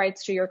own the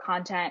rights to your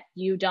content,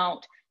 you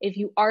don't. If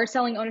you are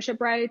selling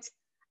ownership rights,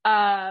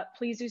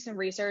 please do some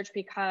research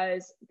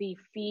because the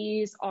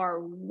fees are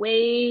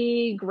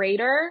way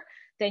greater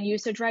than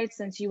usage rights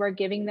since you are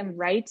giving them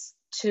rights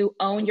to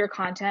own your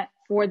content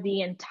for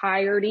the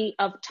entirety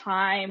of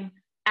time,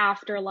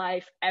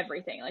 afterlife,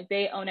 everything. Like,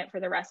 they own it for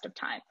the rest of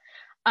time.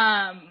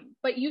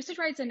 But usage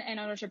rights and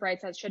ownership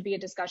rights, that should be a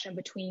discussion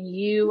between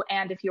you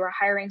and if you are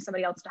hiring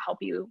somebody else to help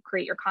you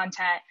create your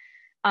content,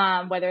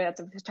 whether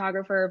that's a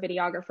photographer,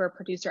 videographer,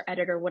 producer,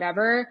 editor,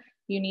 whatever,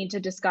 you need to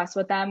discuss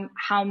with them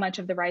how much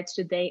of the rights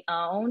do they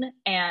own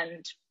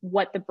and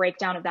what the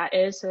breakdown of that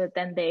is, so that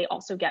then they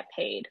also get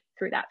paid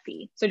through that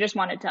fee. So just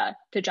wanted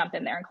to jump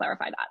in there and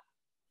clarify that.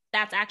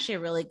 That's actually a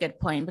really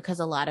good point because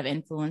a lot of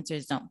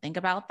influencers don't think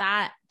about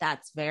that.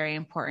 That's very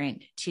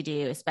important to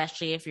do,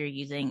 especially if you're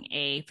using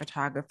a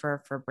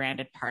photographer for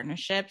branded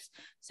partnerships.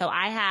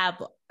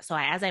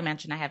 As I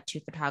mentioned, I have two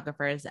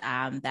photographers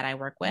that I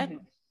work with.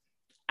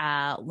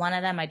 Mm-hmm. One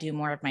of them, I do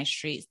more of my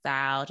street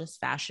style,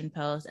 just fashion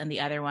posts. And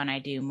the other one, I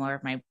do more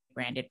of my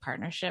branded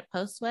partnership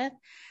posts with.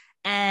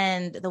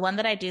 And the one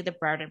that I do the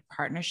branded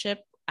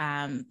partnership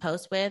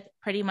post with,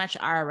 pretty much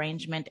our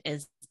arrangement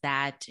is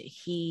that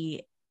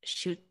he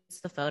shoots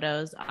the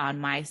photos on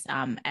my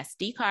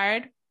SD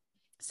card.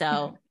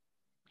 So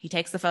he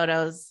takes the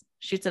photos,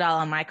 shoots it all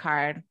on my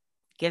card,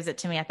 gives it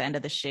to me at the end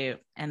of the shoot,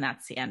 and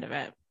that's the end of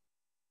it.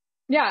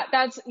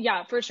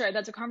 Yeah, for sure.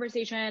 That's a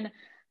conversation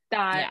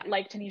that,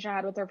 like Tanisha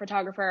had with her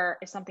photographer,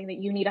 is something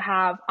that you need to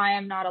have. I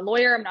am not a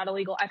lawyer. I'm not a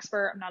legal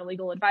expert. I'm not a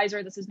legal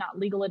advisor. This is not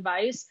legal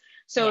advice.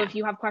 So if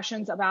you have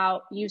questions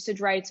about usage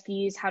rights,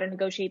 fees, how to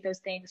negotiate those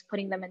things,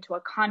 putting them into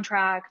a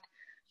contract,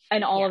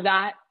 and all of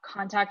that,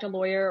 contact a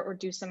lawyer or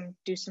do some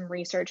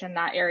research in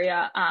that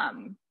area.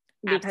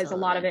 Because a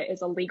lot of it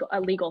is a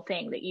legal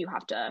thing that you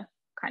have to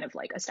kind of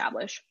like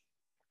establish.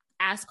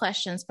 Ask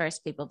questions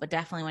first, people, but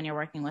definitely when you're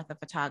working with a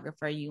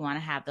photographer, you want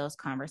to have those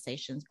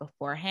conversations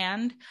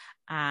beforehand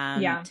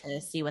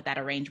to see what that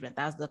arrangement.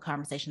 That was the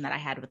conversation that I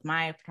had with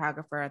my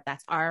photographer.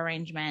 That's our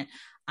arrangement.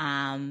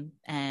 And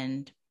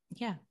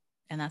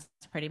that's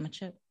pretty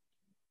much it.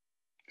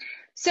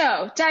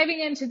 So diving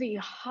into the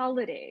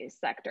holidays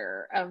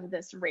sector of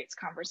this rates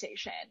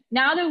conversation,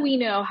 now that we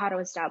know how to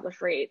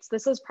establish rates,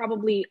 this is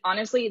probably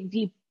honestly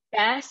the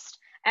best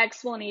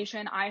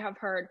explanation I have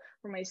heard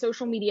from a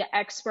social media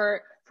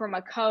expert, from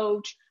a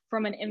coach,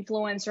 from an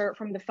influencer,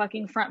 from the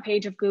fucking front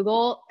page of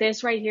Google.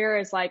 This right here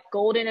is like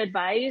golden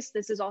advice.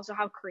 This is also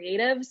how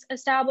creatives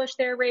establish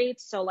their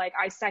rates. So like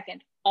I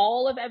second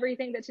all of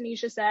everything that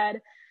Tanisha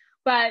said.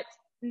 But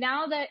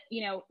now that,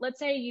 let's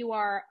say you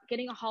are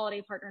getting a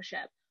holiday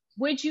partnership,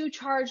 would you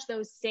charge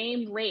those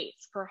same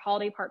rates for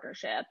holiday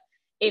partnership?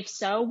 If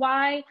so,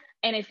 why?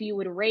 And if you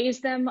would raise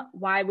them,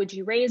 why would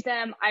you raise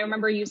them? I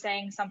remember you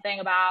saying something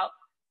about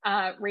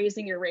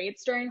raising your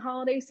rates during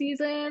holiday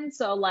season.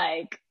 So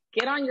like,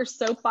 get on your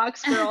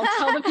soapbox, girl.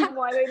 Tell the people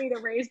why they need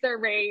to raise their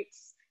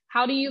rates.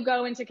 How do you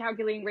go into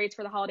calculating rates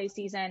for the holiday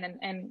season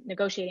and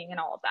negotiating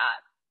and all of that?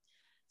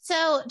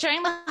 So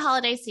during the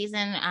holiday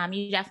season,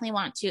 you definitely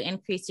want to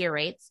increase your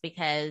rates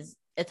because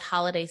it's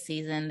holiday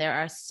season. There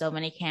are so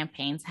many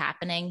campaigns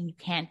happening. You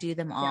can't do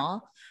them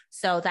all.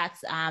 So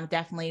that's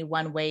definitely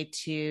one way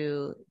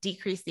to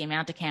decrease the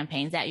amount of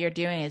campaigns that you're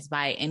doing is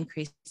by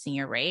increasing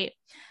your rate.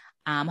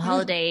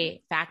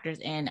 Holiday factors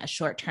in a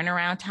short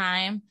turnaround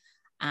time.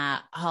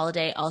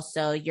 Holiday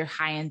also, you're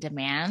high in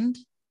demand.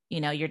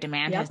 Your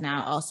demand has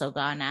now also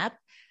gone up.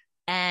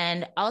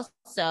 And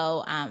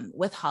also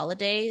with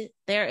holiday,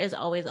 there is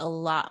always a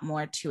lot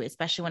more to it,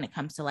 especially when it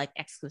comes to like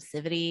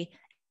exclusivity.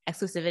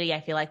 Exclusivity,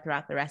 I feel like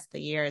throughout the rest of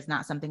the year is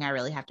not something I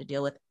really have to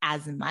deal with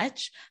as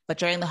much. But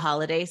during the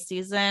holiday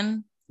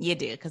season, you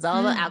do, because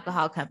all the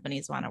alcohol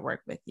companies want to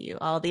work with you.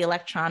 All the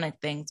electronic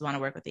things want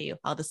to work with you.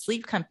 All the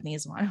sleep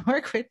companies want to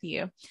work with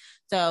you.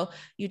 So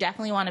you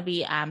definitely want to be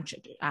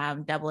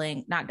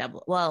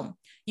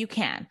you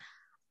can.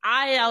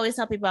 I always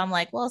tell people, I'm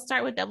like, well,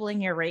 start with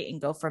doubling your rate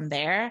and go from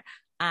there.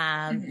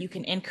 You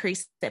can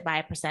increase it by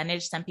a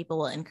percentage. Some people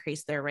will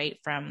increase their rate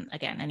from,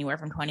 again, anywhere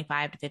from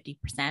 25 to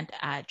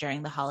 50%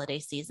 during the holiday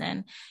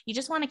season. You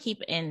just want to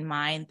keep in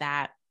mind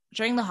that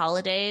during the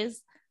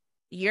holidays,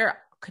 your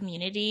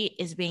community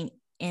is being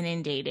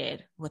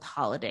inundated with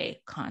holiday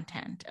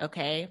content,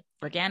 okay?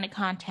 Organic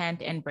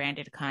content and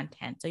branded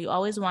content. So you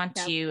always want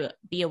to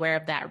be aware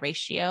of that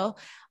ratio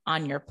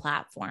on your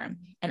platform,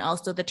 and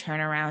also the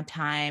turnaround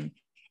time.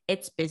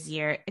 It's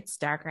busier, it's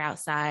darker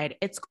outside,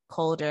 it's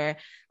colder.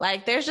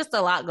 Like there's just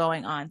a lot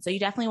going on. So you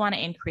definitely want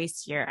to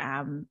increase your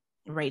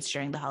rates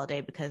during the holiday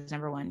because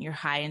number one, you're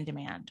high in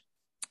demand.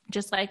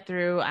 Just like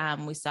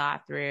we saw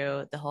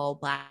through the whole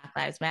Black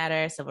Lives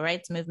Matter, civil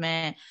rights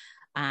movement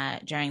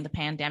during the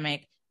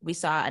pandemic, we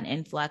saw an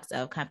influx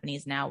of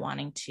companies now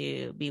wanting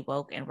to be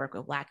woke and work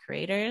with Black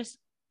creators.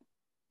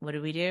 What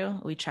do?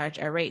 We charge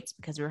our rates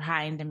because we're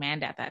high in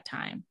demand at that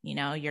time.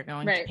 You're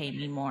going to pay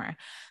me more.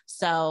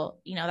 So,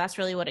 that's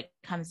really what it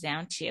comes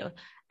down to.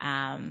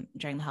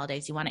 During the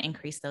holidays, you want to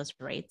increase those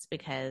rates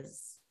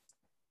because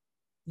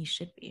you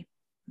should be.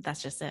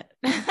 That's just it.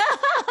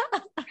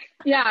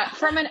 Yeah.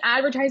 From an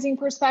advertising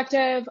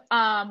perspective,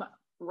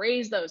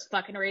 raise those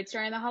fucking rates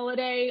during the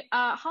holiday.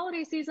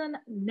 Holiday season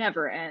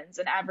never ends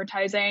in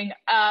advertising,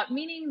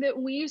 meaning that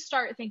we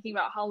start thinking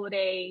about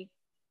holiday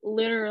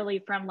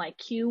literally from like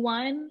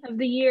Q1 of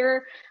the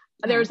year.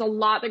 There's a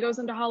lot that goes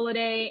into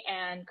holiday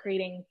and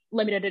creating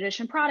limited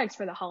edition products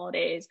for the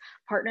holidays,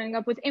 partnering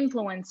up with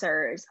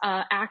influencers,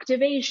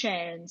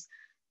 activations,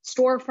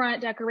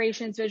 storefront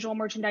decorations, visual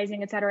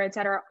merchandising, et cetera, et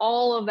cetera.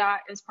 All of that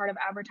is part of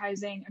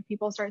advertising. And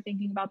people start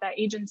thinking about that,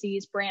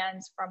 agencies,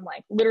 brands, from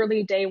like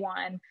literally day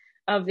one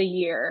of the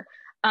year.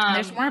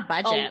 There's more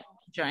budget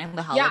during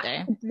the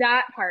holiday. Yeah,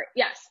 that part.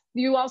 Yes.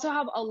 You also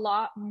have a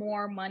lot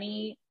more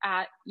money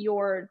at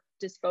your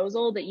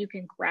disposal that you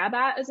can grab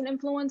at as an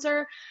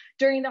influencer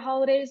during the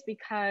holidays,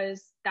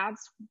 because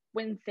that's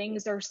when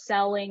things are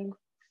selling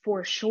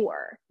for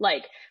sure.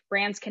 Like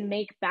brands can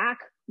make back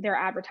their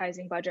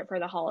advertising budget for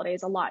the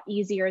holidays a lot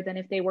easier than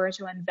if they were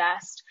to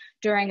invest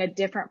during a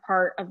different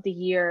part of the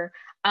year.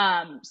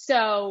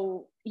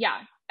 So yeah,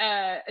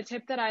 a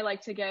tip that I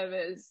like to give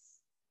is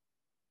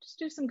just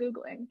do some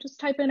Googling. Just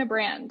type in a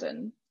brand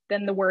and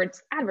then the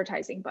words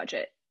advertising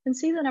budget and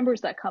see the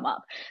numbers that come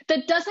up.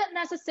 That doesn't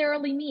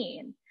necessarily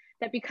mean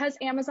that because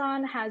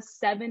Amazon has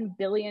 $7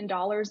 billion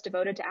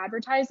devoted to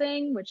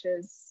advertising, which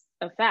is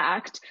a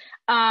fact,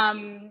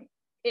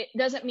 it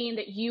doesn't mean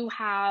that you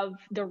have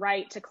the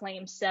right to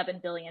claim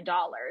 $7 billion.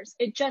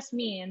 It just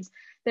means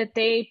that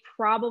they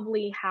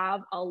probably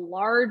have a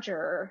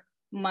larger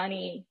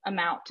money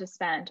amount to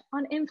spend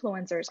on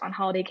influencers, on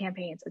holiday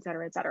campaigns, et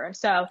cetera, et cetera.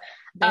 So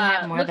they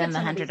have more look than at the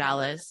some of these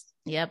numbers.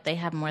 $100. Yep. They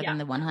have more than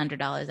the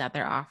 $100 that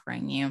they're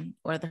offering you,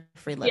 or the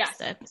free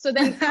lipstick. Yes. So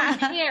then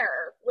compare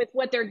with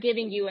what they're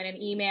giving you in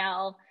an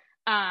email,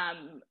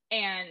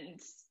 and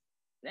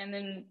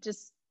then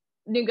just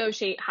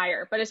negotiate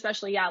higher. But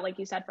especially, yeah, like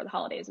you said, for the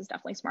holidays is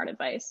definitely smart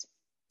advice.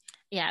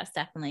 Yes,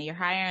 definitely. Your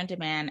higher on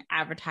demand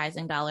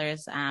advertising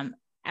dollars,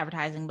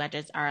 advertising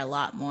budgets are a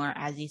lot more,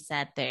 as you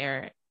said,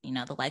 they're, you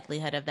know, the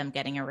likelihood of them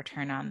getting a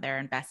return on their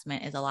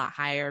investment is a lot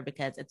higher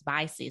because it's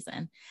buy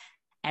season.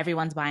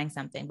 Everyone's buying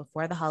something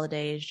before the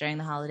holidays, during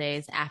the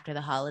holidays, after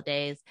the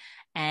holidays.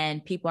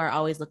 And people are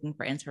always looking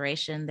for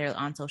inspiration. They're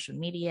on social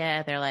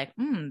media. They're like,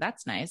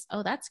 that's nice.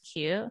 Oh, that's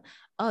cute.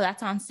 Oh,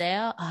 that's on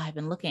sale. Oh, I've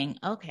been looking.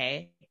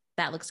 Okay,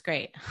 that looks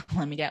great.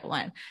 Let me get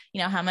one.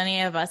 You know, how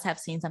many of us have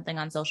seen something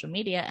on social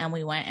media and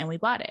we went and we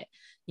bought it,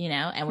 you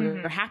know, and we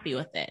were happy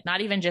with it.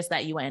 Not even just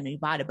that you went and you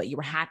bought it, but you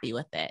were happy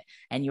with it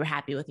and you were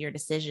happy with your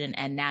decision.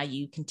 And now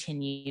you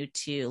continue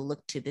to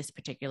look to this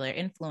particular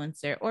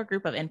influencer or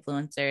group of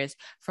influencers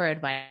for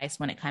advice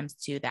when it comes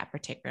to that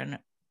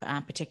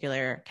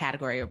particular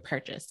category of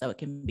purchase. So it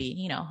can be,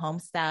 you know, home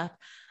stuff,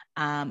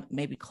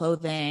 maybe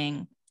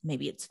clothing,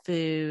 maybe it's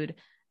food,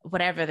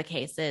 whatever the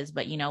case is.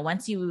 But, you know,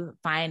 once you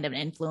find an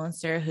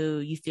influencer who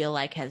you feel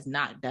like has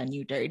not done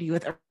you dirty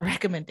with a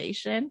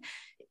recommendation,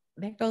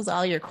 there goes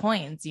all your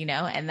coins, you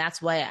know, and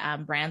that's what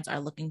brands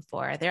are looking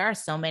for. There are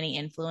so many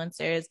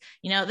influencers,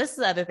 you know, this is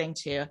the other thing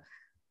too.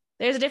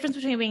 There's a difference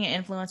between being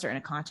an influencer and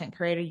a content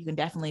creator. You can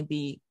definitely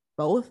be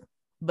both,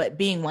 but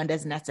being one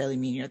doesn't necessarily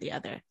mean you're the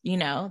other. You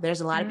know,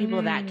 there's a lot of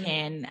people that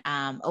can,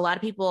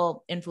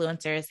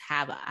 influencers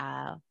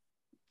have,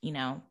 you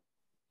know,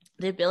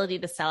 the ability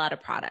to sell out a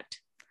product.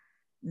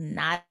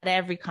 Not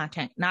every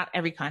content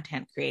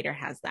creator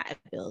has that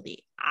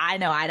ability. I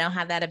know I don't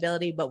have that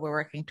ability, but we're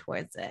working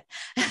towards it.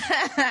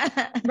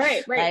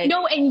 Right. Like,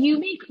 no, and you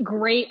make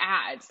great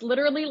ads.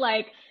 Literally,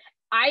 like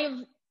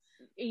I've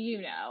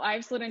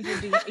slid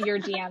into your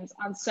DMs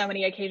on so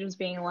many occasions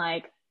being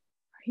like,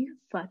 are you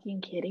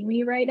fucking kidding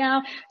me right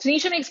now?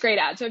 Tanisha makes great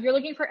ads. So if you're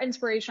looking for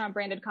inspiration on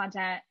branded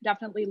content,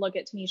 definitely look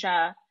at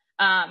Tanisha.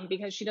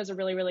 Because she does a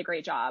really, really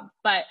great job.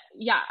 But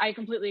yeah, I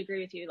completely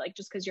agree with you. Like,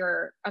 just because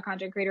you're a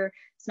content creator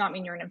does not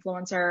mean you're an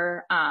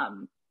influencer,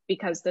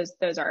 because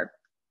those are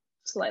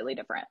slightly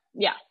different.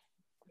 Yeah,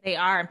 they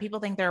are. And people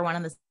think they're one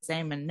and the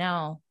same, and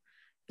no,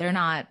 they're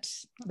not.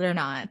 They're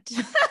not.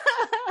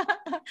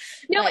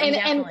 No,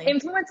 and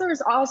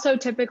influencers also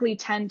typically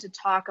tend to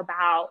talk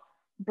about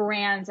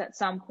brands at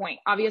some point.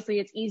 Obviously,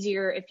 it's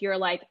easier if you're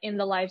like in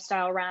the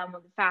lifestyle realm,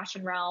 or the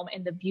fashion realm,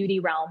 in the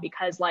beauty realm,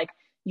 because like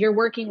you're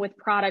working with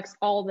products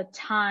all the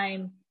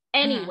time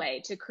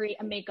anyway, to create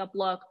a makeup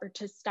look or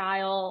to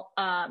style,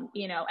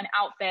 you know, an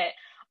outfit,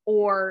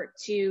 or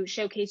to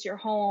showcase your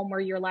home or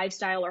your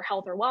lifestyle or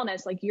health or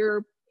wellness. Like,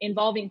 you're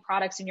involving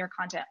products in your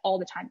content all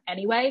the time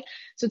anyway.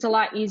 So it's a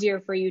lot easier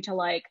for you to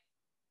like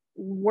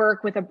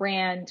work with a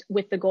brand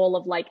with the goal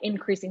of like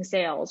increasing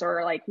sales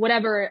or like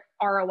whatever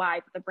ROI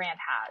that the brand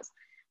has.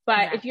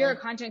 But if you're a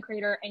content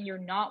creator and you're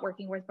not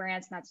working with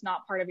brands and that's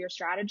not part of your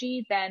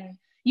strategy, then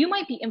you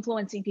might be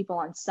influencing people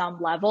on some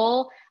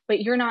level,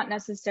 but you're not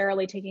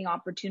necessarily taking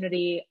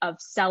opportunity of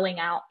selling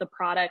out the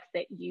product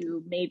that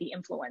you may be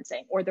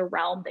influencing or the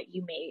realm that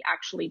you may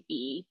actually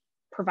be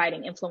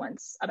providing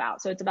influence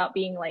about. So it's about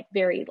being like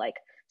very like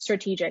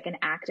strategic and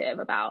active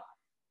about,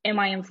 am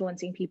I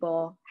influencing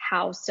people?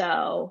 How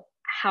so?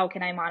 How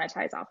can I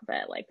monetize off of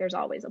it? Like, there's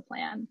always a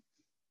plan.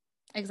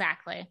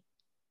 Exactly.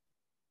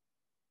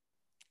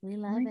 We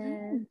love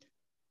it.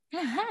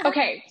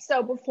 Okay,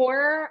 so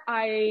before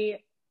I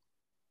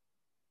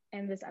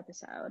end this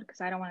episode,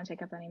 because I don't want to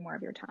take up any more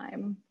of your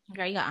time.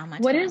 Girl, you got all my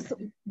what time. is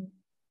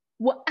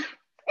what?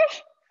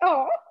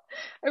 Oh,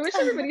 I wish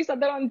everybody said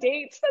that on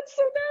dates. That's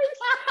so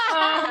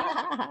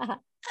nice.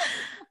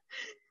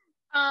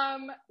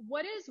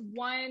 What is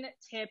one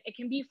tip? It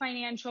can be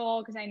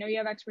financial, because I know you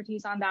have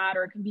expertise on that,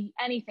 or it can be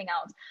anything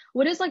else.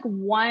 What is like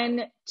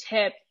one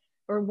tip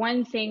or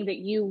one thing that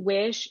you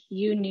wish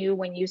you knew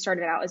when you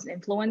started out as an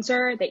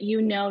influencer that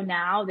you know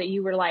now that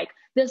you were like,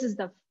 this is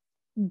the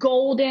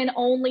golden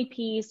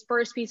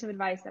first piece of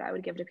advice that I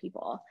would give to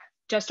people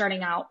just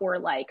starting out, or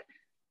like,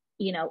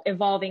 you know,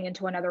 evolving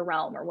into another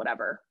realm or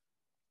whatever?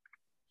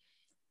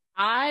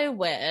 I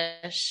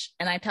wish,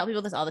 and I tell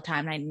people this all the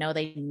time, and I know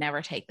they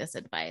never take this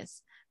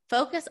advice,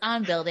 focus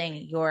on building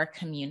your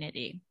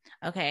community.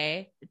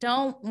 Okay.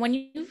 When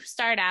you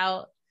start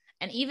out,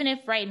 and even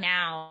if right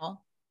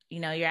now, you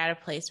know, you're at a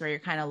place where you're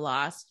kind of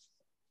lost,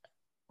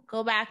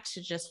 go back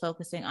to just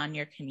focusing on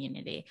your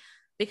community.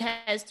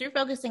 Because through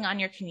focusing on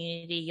your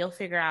community, you'll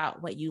figure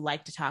out what you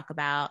like to talk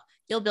about.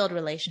 You'll build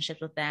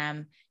relationships with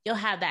them. You'll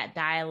have that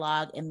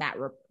dialogue and that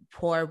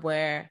rapport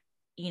where,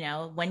 you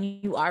know, when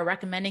you are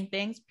recommending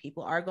things,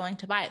 people are going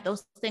to buy it.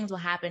 Those things will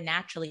happen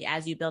naturally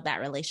as you build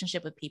that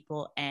relationship with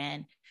people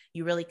and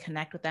you really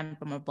connect with them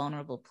from a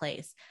vulnerable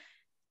place.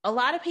 a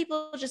lot of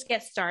people just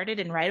get started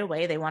and right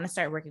away they want to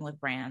start working with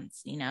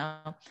brands.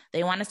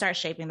 They want to start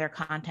shaping their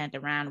content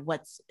around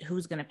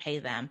who's going to pay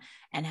them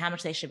and how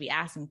much they should be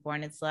asking for.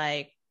 And it's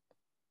like,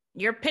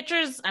 your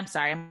pictures, I'm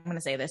sorry, I'm going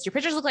to say this. Your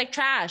pictures look like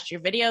trash.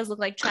 Your videos look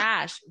like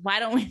trash. Why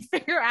don't we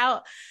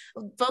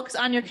focus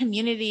on your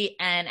community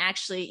and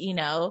actually,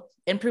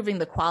 improving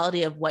the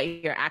quality of what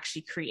you're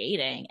actually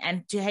creating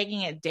and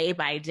taking it day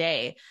by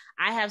day.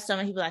 I have so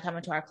many people that come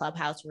into our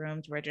Clubhouse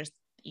rooms where just,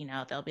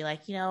 they'll be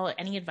like,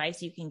 any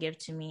advice you can give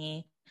to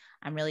me?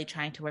 I'm really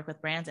trying to work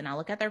with brands. And I'll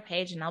look at their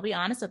page and I'll be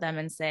honest with them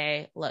and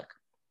say, look,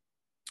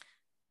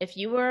 if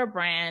you were a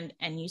brand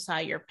and you saw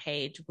your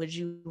page, would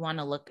you want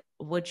to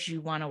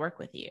work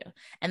with you?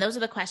 And those are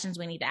the questions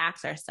we need to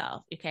ask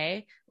ourselves.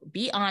 Okay.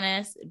 Be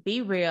honest,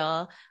 be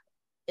real.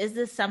 Is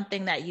this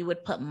something that you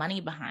would put money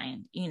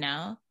behind?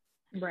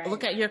 Right.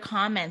 Look at your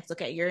comments,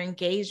 look at your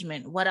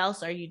engagement. What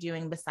else are you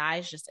doing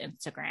besides just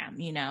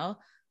Instagram?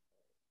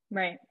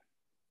 Right.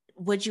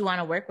 Would you want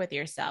to work with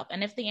yourself?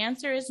 And if the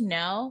answer is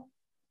no,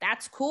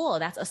 that's cool.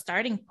 That's a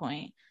starting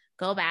point.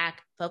 Go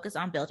back, focus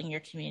on building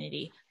your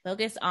community,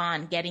 focus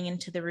on getting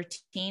into the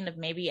routine of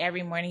maybe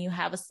every morning you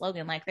have a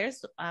slogan. Like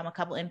there's a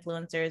couple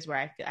influencers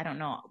where I don't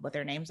know what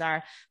their names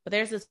are, but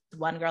there's this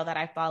one girl that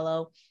I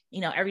follow,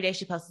 every day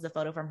she posts a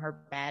photo from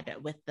her bed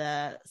with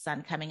the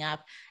sun coming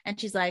up. And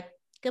she's like,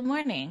 good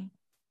morning.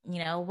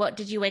 What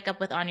did you wake up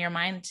with on your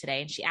mind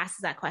today? And she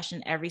asks that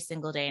question every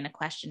single day in a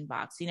question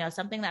box,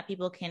 something that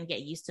people can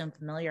get used to and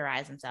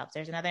familiarize themselves.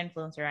 There's another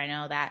influencer I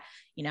know that,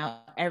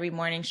 every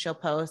morning she'll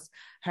post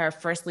her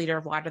first liter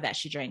of water that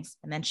she drinks.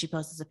 And then she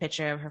posts a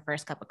picture of her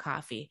first cup of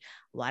coffee,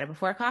 water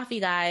before coffee,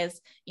 guys,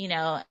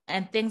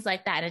 and things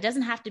like that. And it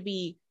doesn't have to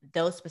be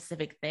those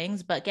specific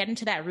things, but get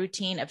into that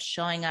routine of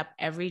showing up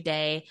every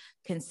day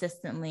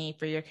consistently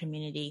for your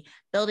community,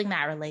 building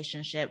that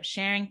relationship,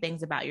 sharing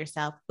things about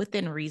yourself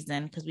within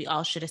reason, because we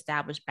all should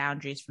establish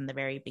boundaries from the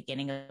very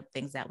beginning of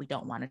things that we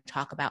don't want to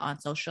talk about on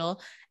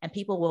social. And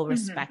people will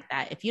respect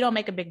that. If you don't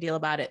make a big deal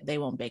about it, they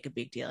won't make a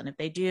big deal. And if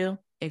they do,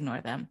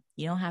 ignore them.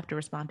 You don't have to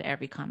respond to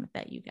every comment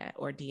that you get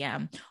or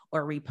DM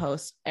or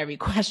repost every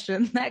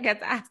question that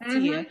gets asked to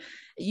you.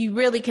 You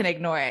really can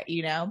ignore it,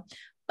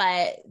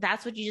 but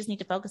that's what you just need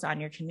to focus on,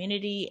 your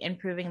community,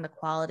 improving the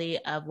quality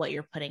of what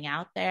you're putting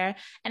out there.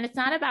 And it's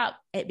not about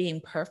it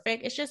being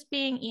perfect. It's just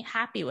being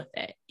happy with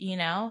it.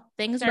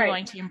 Things are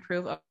going to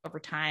improve over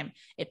time.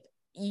 If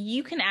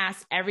you can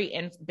ask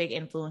every big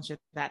influencer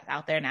that's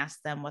out there and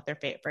ask them what their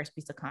first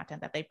piece of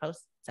content that they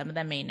post. Some of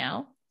them may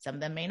know, some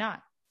of them may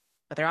not,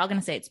 but they're all going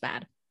to say it's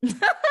bad.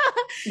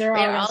 They're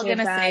all going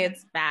to say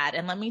it's bad.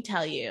 And let me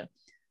tell you,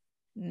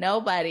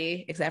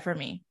 nobody except for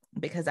me,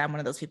 because I'm one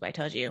of those people I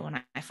told you,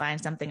 when I find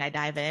something, I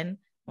dive in.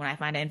 When I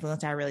find an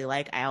influencer I really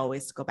like, I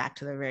always go back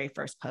to the very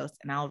first post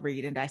and I'll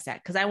read and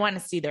dissect because I want to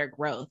see their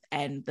growth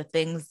and the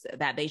things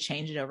that they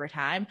changed over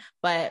time.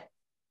 But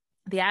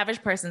the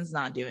average person's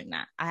not doing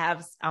that. I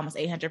have almost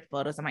 800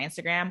 photos on my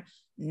Instagram.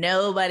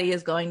 Nobody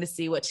is going to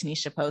see what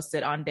Tanisha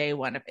posted on day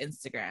one of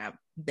Instagram.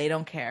 They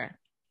don't care.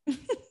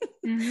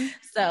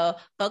 So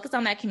focus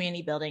on that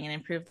community building and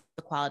improve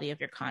the quality of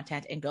your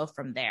content and go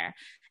from there.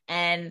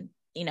 And,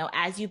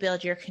 as you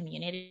build your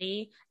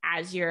community,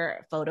 as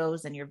your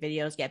photos and your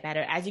videos get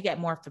better, as you get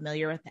more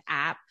familiar with the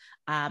app,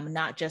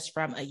 not just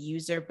from a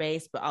user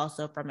base, but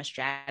also from a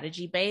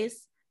strategy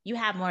base, you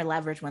have more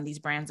leverage when these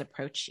brands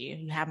approach you.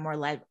 You have more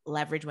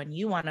leverage when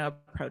you want to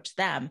approach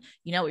them.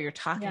 You know what you're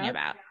talking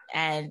about.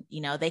 And,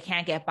 they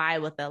can't get by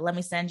with let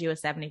me send you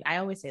I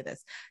always say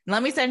this,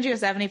 let me send you a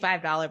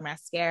 $75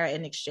 mascara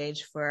in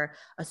exchange for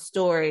a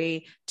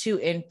story, 2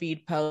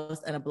 in-feed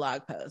posts, and a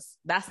blog post.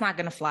 That's not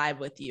going to fly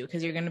with you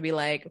because you're going to be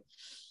like,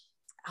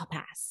 I'll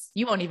pass.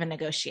 You won't even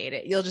negotiate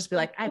it. You'll just be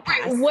like, I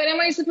pass. What am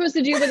I supposed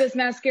to do with this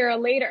mascara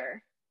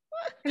later?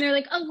 And they're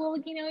like, oh, well,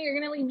 you're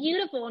going to look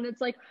beautiful. And it's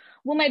like,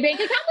 will my bank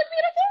account look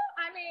beautiful?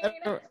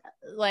 I mean,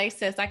 like,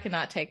 sis, I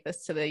cannot take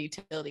this to the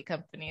utility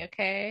company.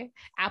 Okay.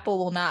 Apple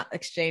will not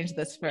exchange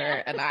this for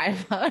an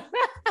iPhone.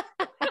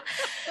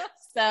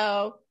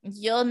 So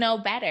you'll know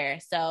better.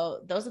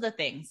 So those are the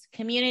things: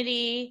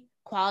 community,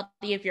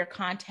 quality of your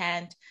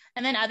content,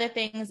 and then other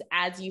things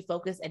as you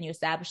focus and you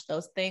establish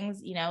those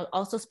things,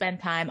 also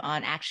spend time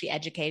on actually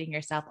educating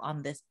yourself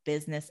on this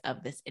business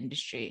of this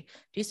industry.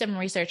 Do some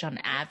research on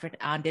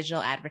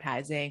digital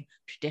advertising,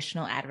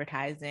 traditional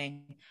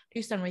advertising,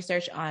 do some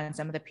research on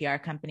some of the PR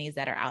companies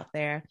that are out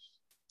there,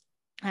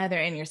 either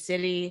in your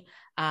city,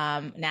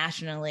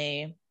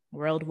 nationally,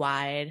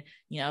 worldwide,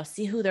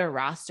 see who their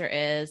roster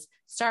is,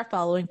 start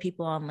following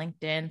people on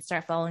LinkedIn,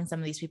 start following some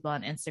of these people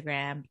on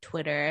Instagram,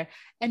 Twitter,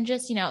 and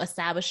just,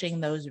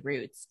 establishing those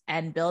roots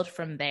and build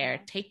from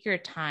there. Take your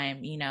time.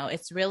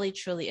 It's really,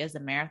 truly is a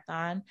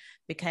marathon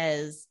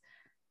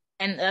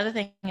and the other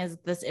thing is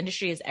this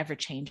industry is ever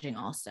changing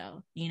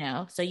also,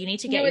 so you need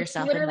to get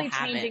yourself in the habit. It's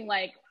literally changing,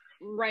 like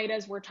right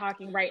as we're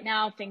talking right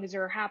now. Things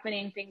are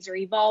happening, things are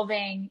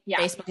evolving.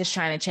 Facebook is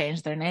trying to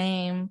change their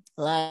name.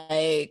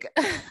 Like,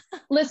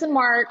 listen,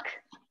 Mark,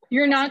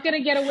 You're not going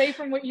to get away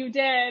from what you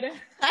did.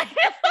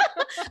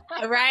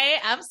 Right?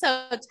 I'm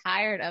so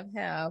tired of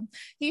him.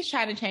 He's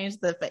trying to change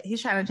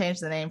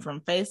the name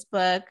from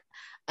Facebook.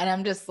 And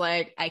I'm just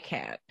like, I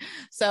can't.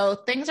 So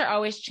things are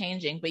always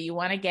changing, but you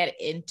want to get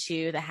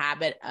into the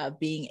habit of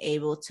being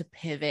able to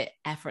pivot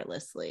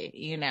effortlessly.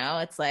 You know,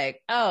 it's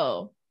like,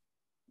 oh,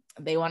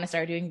 they want to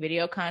start doing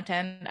video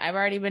content. I've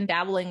already been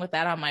dabbling with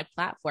that on my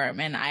platform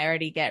and I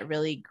already get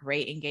really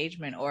great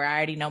engagement, or I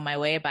already know my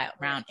way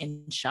around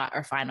InShot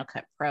or Final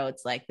Cut Pro.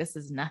 It's like, this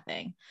is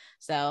nothing.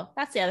 So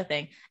that's the other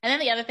thing. And then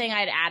the other thing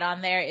I'd add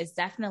on there is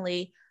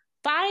definitely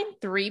find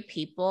three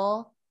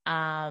people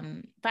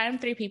in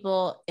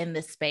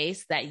this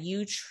space that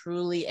you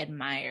truly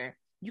admire.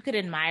 You could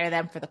admire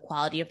them for the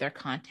quality of their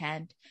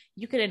content.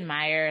 You could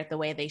admire the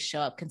way they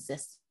show up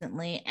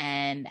consistently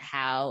and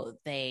how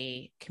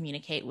they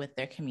communicate with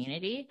their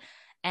community.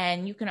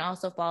 And you can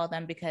also follow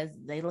them because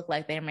they look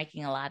like they're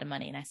making a lot of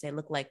money. And I say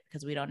look like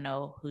because we don't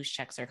know whose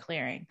checks are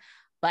clearing,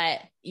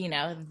 but you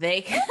know, they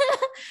can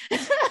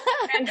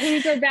and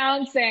who's are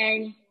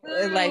bouncing.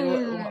 Like,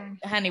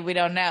 honey, we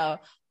don't know.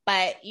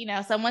 But, you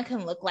know, someone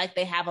can look like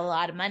they have a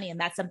lot of money, and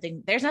that's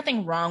something, there's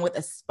nothing wrong with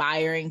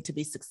aspiring to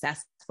be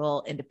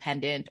successful,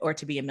 independent, or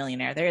to be a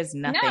millionaire. There is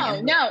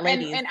nothing. No.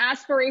 And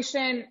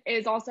aspiration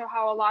is also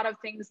how a lot of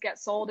things get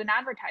sold in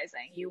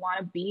advertising. You want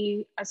to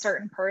be a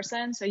certain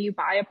person, so you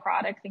buy a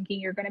product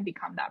thinking you're going to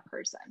become that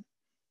person.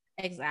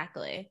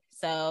 Exactly.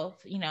 So,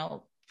 you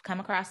know, come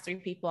across three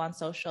people on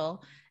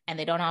social, and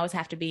they don't always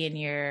have to be in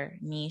your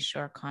niche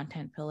or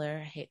content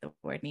pillar. I hate the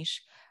word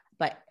niche,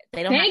 but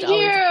they don't Thank have to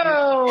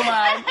you.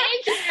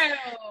 Thank you.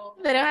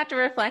 They don't have to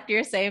reflect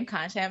your same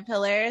content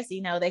pillars.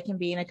 You know, they can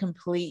be in a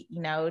complete,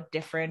 you know,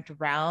 different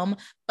realm,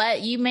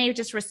 but you may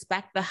just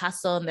respect the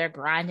hustle and their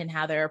grind and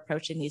how they're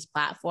approaching these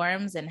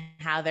platforms and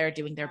how they're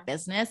doing their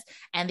business.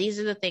 And these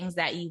are the things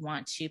that you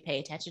want to pay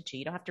attention to.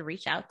 You don't have to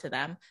reach out to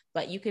them,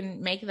 but you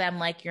can make them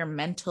like your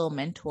mental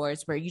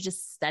mentors, where you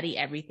just study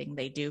everything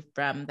they do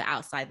from the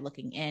outside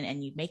looking in,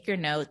 and you make your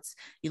notes,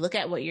 you look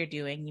at what you're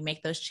doing, you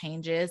make those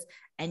changes,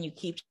 and you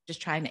keep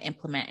just trying to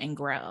implement and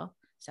grow.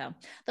 So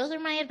those are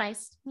my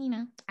advice. You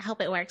know, I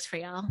hope it works for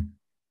y'all.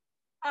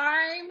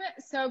 I'm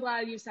so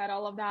glad you said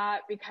all of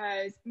that,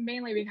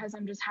 mainly because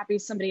I'm just happy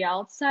somebody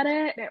else said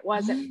it. It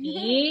wasn't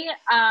me.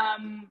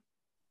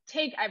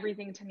 Take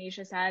everything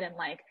Tanisha said and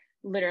like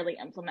literally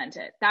implement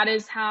it. That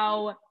is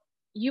how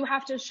you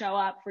have to show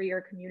up for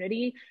your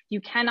community.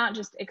 You cannot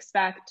just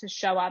expect to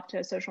show up to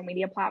a social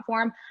media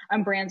platform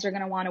and brands are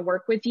going to want to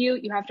work with you.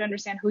 You have to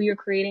understand who you're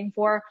creating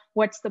for.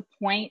 What's the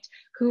point?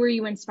 Who are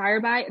you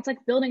inspired by? It's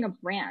like building a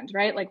brand,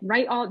 right? Like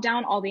write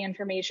down all the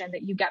information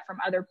that you get from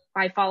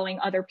by following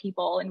other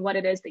people, and what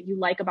it is that you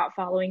like about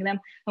following them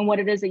and what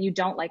it is that you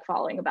don't like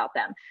following about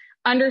them.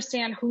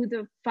 Understand who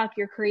the fuck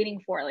you're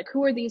creating for. Like,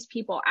 who are these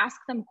people? Ask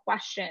them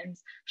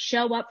questions,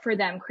 show up for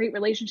them, create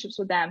relationships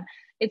with them.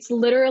 It's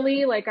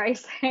literally, like I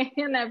say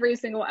in every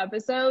single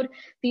episode,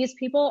 these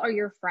people are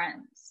your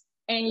friends.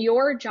 And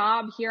your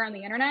job here on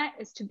the internet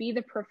is to be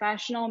the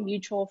professional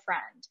mutual friend.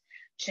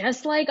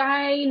 Just like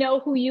I know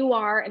who you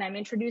are and I'm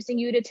introducing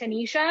you to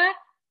Tanisha,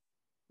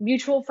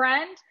 mutual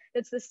friend,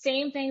 that's the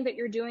same thing that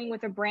you're doing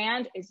with a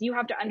brand. Is you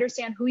have to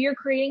understand who you're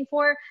creating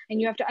for, and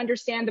you have to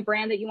understand the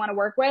brand that you want to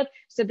work with,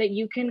 so that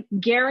you can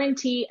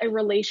guarantee a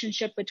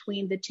relationship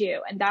between the two.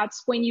 And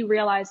that's when you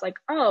realize like,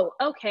 oh,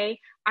 okay,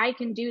 I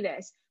can do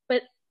this.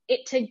 But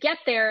to get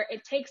there,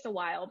 it takes a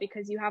while,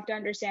 because you have to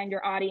understand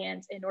your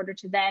audience in order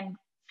to then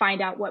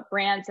find out what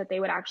brands that they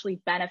would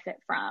actually benefit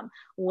from,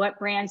 what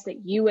brands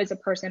that you as a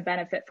person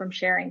benefit from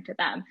sharing to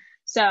them.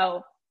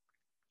 So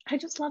I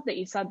just love that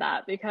you said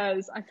that,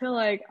 because I feel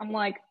like I'm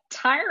like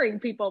tiring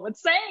people with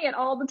saying it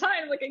all the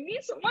time. Like, I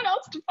need someone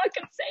else to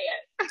fucking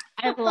say it.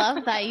 I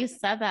love that you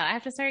said that. I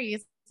have to start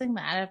using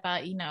that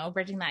about, you know,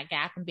 bridging that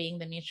gap and being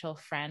the mutual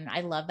friend.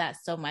 I love that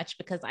so much,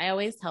 because I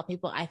always tell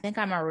people, I think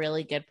I'm a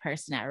really good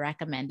person at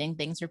recommending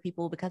things for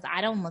people, because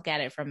I don't look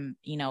at it from,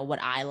 you know, what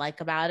I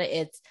like about it.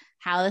 It's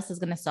how this is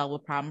going to solve a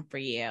problem for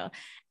you.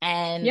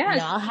 And yes,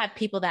 you know, I'll have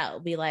people that will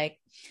be like,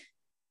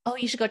 oh,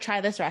 you should go try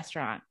this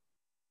restaurant.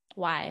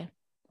 Why?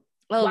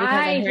 Oh, because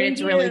I heard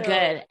it's really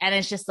good. And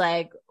it's just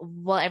like,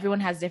 well,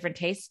 everyone has different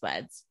taste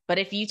buds. But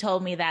if you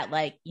told me that,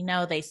 like, you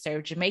know, they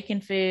serve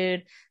Jamaican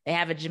food, they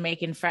have a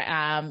Jamaican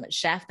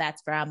chef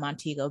that's from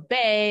Montego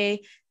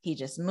Bay, he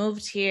just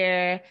moved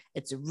here,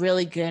 it's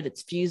really good,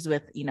 it's fused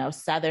with, you know,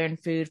 Southern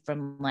food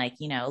from like,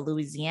 you know,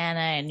 Louisiana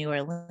and New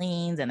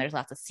Orleans, and there's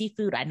lots of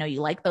seafood. I know you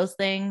like those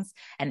things,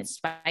 and it's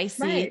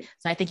spicy. Right.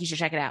 So I think you should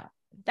check it out.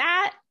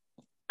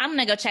 I'm going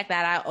to go check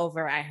that out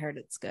over I heard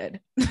it's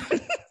good.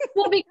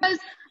 Well,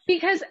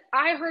 because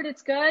I heard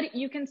it's good,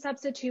 you can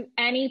substitute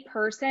any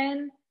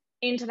person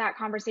into that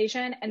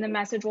conversation and the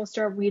message will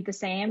still read the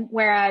same.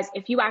 Whereas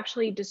if you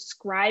actually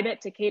describe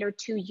it to cater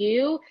to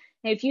you,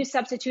 and if you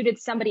substituted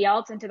somebody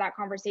else into that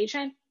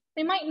conversation,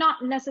 they might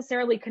not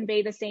necessarily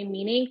convey the same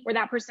meaning, where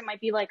that person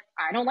might be like,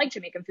 I don't like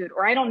Jamaican food,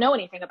 or I don't know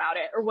anything about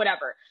it, or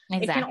whatever.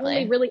 Exactly. It can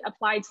only really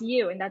apply to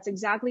you. And that's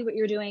exactly what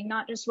you're doing,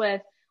 not just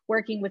with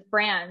working with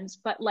brands,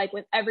 but like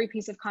with every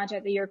piece of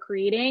content that you're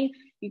creating,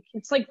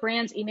 it's like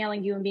brands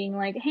emailing you and being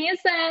like, hey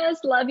sis,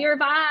 love your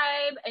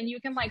vibe. And you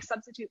can like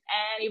substitute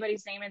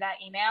anybody's name in that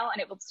email and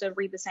it will still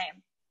read the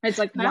same. It's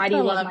like, why do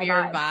you love my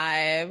your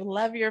vibe?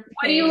 Love your page.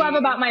 What do you love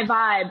about my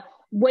vibe?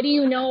 What do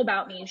you know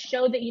about me?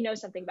 Show that you know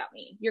something about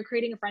me. You're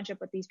creating a friendship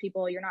with these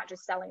people. You're not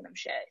just selling them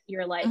shit.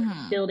 You're like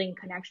building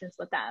connections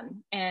with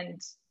them,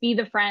 and be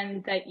the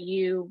friend that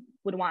you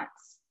would want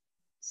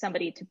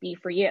somebody to be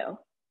for you.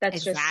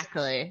 That's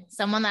exactly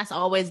someone that's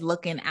always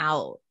looking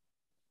out.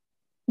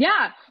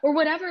 Yeah. Or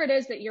whatever it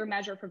is that your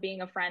measure for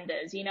being a friend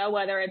is, you know,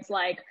 whether it's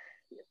like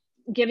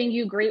giving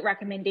you great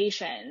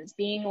recommendations,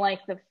 being like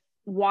the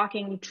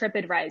walking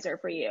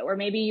TripAdvisor for you, or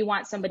maybe you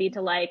want somebody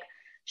to like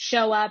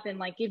show up and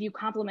like give you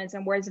compliments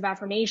and words of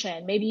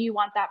affirmation. Maybe you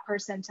want that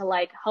person to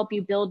like help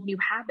you build new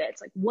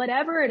habits, like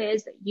whatever it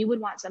is that you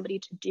would want somebody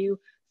to do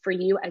for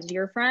you as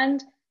your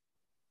friend.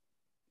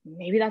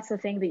 Maybe that's the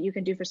thing that you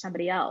can do for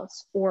somebody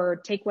else,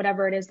 or take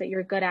whatever it is that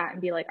you're good at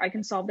and be like, I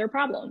can solve their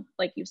problem,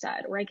 like you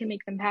said, or I can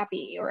make them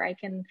happy, or I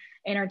can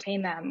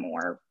entertain them,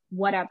 or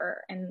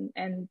whatever,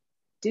 and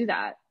do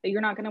that. But you're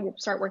not going to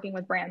start working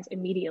with brands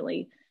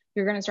immediately.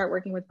 You're going to start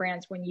working with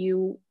brands when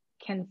you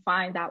can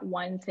find that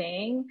one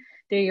thing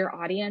that your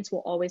audience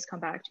will always come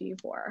back to you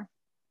for.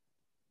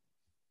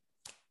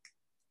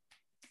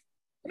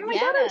 Oh my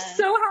God, I'm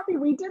so happy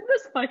we did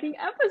this fucking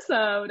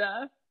episode.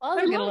 Well,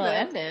 I love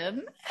it.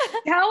 Ended.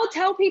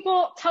 Tell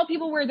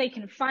people where they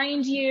can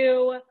find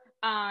you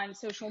on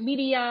social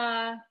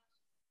media.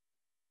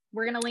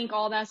 We're going to link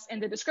all this in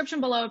the description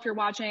below if you're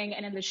watching,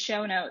 and in the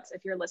show notes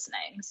if you're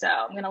listening. So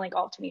I'm going to link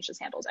all of Tanisha's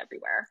handles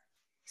everywhere.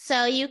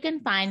 So you can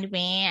find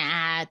me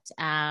at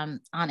on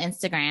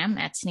Instagram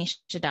at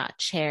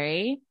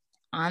tanisha.cherry.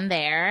 On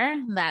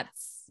there,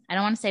 that's, I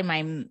don't want to say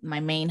my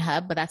main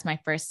hub, but that's my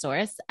first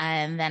source.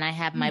 And then I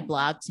have my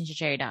blog,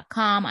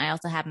 tanishacherry.com. I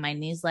also have my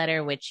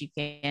newsletter, which you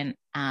can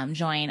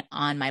join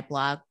on my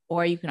blog,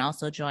 or you can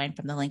also join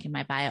from the link in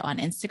my bio on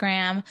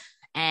Instagram.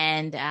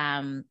 And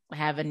I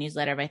have a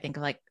newsletter of, I think,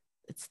 like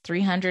it's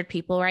 300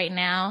 people right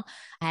now.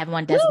 I have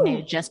one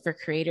designated just for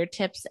creator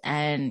tips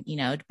and, you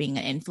know, being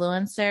an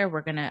influencer.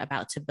 We're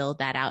about to build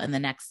that out in the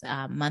next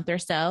month or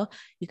so.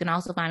 You can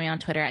also find me on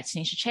Twitter at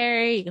Tanisha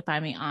Cherry. You can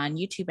find me on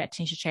YouTube at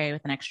Tanisha Cherry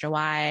with an extra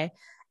Y.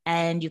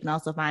 And you can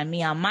also find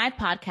me on my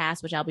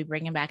podcast, which I'll be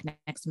bringing back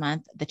next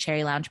month, the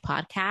Cherry Lounge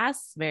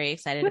podcast. Very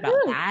excited about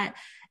that.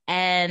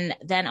 And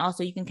then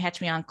also you can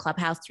catch me on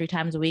Clubhouse 3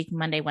 times a week,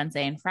 Monday,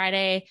 Wednesday, and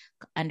Friday,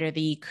 under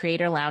the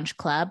Creator Lounge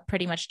Club,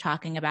 pretty much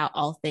talking about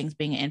all things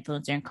being an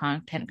influencer and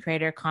content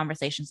creator.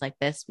 Conversations like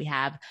this we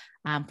have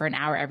for an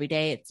hour every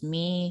day. It's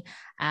me,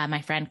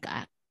 my friend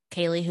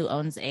Kaylee, who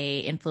owns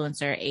a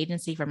influencer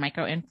agency for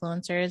micro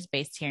influencers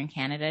based here in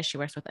Canada. She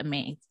works with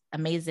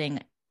amazing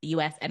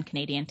US and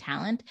Canadian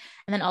talent.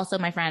 And then also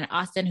my friend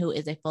Austin, who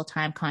is a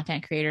full-time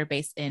content creator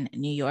based in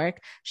New York.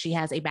 She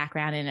has a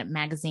background in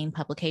magazine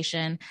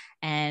publication,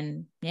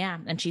 and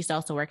she used to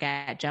also work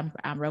at Jump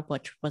Rope,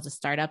 which was a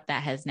startup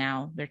that has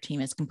now, their team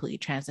has completely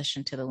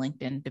transitioned to the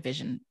LinkedIn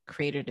division,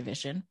 creator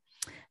division.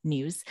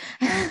 News.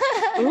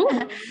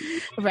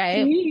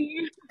 Right.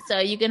 So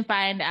you can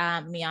find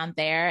me on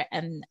there.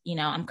 And, you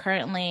know, I'm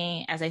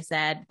currently, as I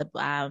said,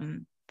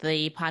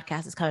 the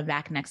podcast is coming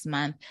back next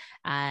month.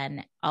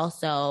 And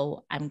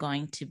also I'm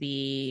going to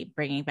be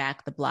bringing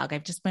back the blog.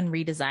 I've just been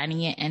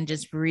redesigning it and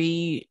just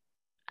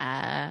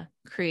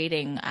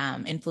creating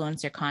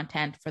influencer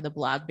content for the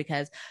blog,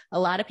 because a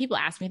lot of people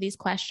ask me these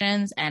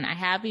questions, and I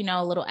have, you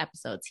know, little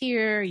episodes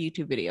here,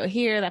 YouTube video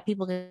here that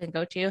people can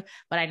go to,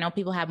 but I know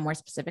people have more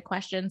specific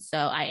questions. So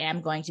I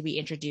am going to be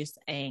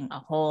introducing a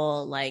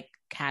whole like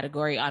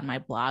category on my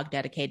blog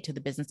dedicated to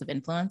the business of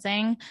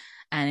influencing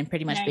and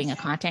pretty much being a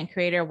content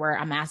creator, where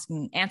I'm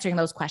answering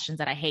those questions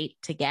that I hate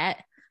to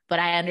get, but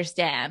I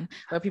understand,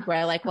 where people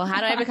are like, well, how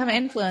do I become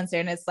an influencer?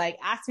 And it's like,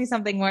 ask me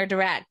something more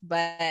direct.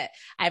 But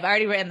I've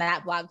already written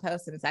that blog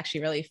post, and it's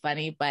actually really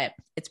funny, but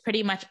it's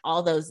pretty much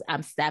all those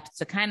steps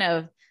to kind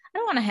of, I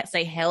don't want to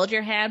say held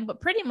your hand,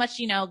 but pretty much,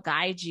 you know,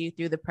 guide you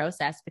through the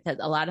process, because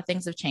a lot of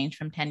things have changed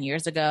from 10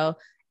 years ago.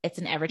 It's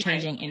an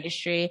ever-changing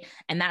industry,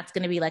 and that's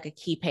going to be like a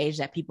key page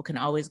that people can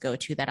always go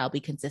to, that I'll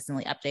be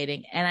consistently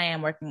updating. And I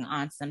am working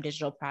on some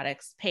digital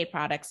products, paid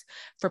products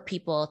for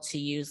people to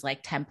use,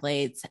 like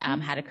templates,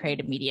 how to create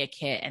a media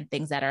kit, and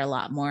things that are a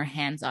lot more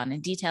hands-on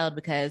and detailed,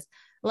 because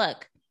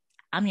look,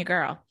 I'm your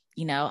girl,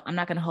 you know, I'm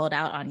not going to hold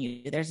out on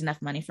you. There's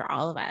enough money for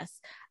all of us.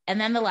 And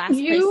then the last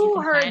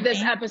you heard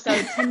this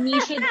episode,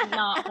 Tanisha did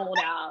not hold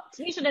out.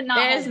 Tanisha did not.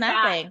 There's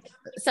nothing. Back.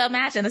 So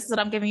imagine, this is what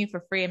I'm giving you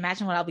for free.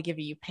 Imagine what I'll be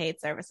giving you paid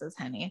services,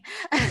 honey.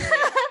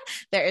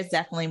 There is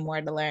definitely more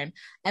to learn.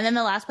 And then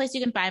the last place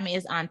you can find me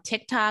is on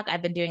TikTok.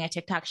 I've been doing a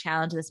TikTok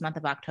challenge this month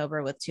of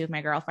October with 2 of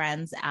my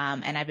girlfriends.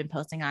 And I've been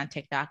posting on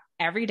TikTok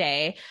every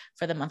day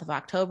for the month of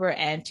October.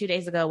 And 2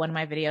 days ago, one of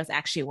my videos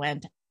actually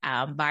went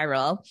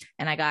viral,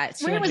 and I got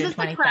 220,000. Wait, was this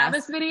the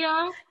Kravis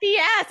video?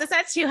 Yes, it's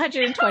at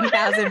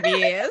 220,000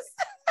 views.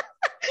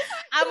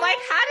 I'm like,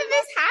 how did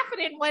this happen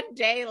in one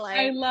day? Like,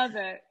 I love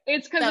it.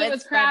 It's because it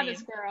was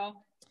Kravis,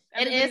 girl.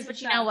 It is,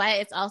 but you know what?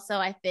 It's also,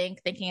 I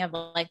think, thinking of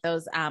like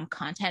those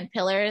content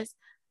pillars.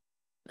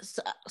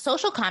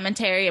 Social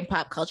commentary and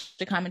pop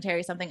culture commentary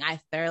is something I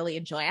thoroughly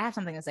enjoy. I have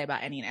something to say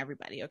about any and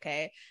everybody,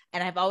 okay?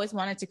 And I've always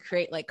wanted to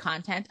create like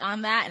content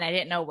on that, and I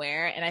didn't know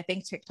where. And I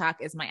think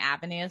TikTok is my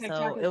avenue.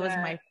 So it was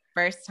my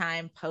first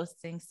time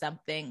posting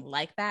something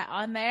like that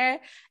on there.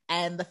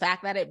 And the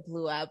fact that it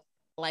blew up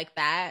like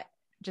that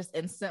just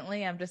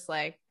instantly, I'm just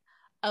like,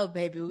 oh,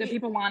 baby. The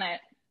people want it.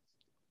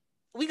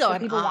 We going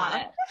people on. Want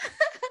it.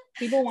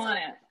 People want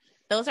it.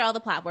 Those are all the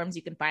platforms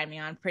you can find me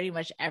on, pretty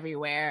much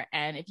everywhere.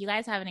 And if you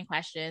guys have any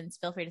questions,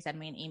 feel free to send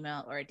me an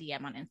email or a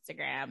DM on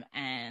Instagram.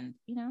 And,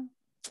 you know,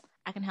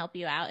 I can help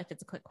you out if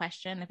it's a quick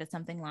question. If it's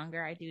something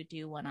longer, I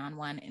do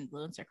one-on-one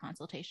influencer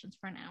consultations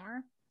for an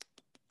hour.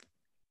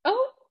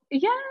 Oh,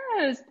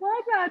 yes.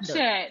 Plug that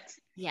shit.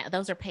 Yeah,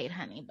 those are paid,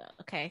 honey, but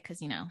okay,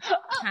 because, you know,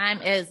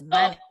 time is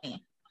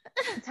money.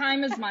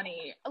 Time is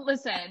money.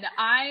 Listen,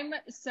 I'm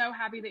so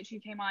happy that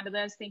you came onto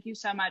this. Thank you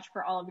so much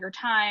for all of your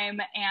time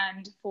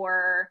and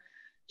for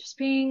just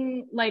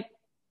being like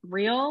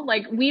real.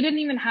 Like, we didn't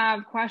even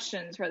have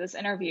questions for this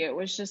interview. It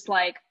was just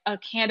like a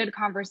candid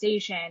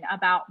conversation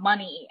about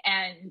money.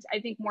 And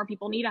I think more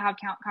people need to have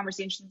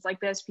conversations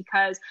like this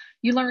because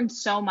you learn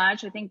so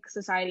much. I think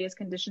society has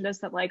conditioned us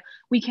that like,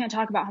 we can't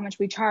talk about how much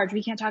we charge.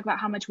 We can't talk about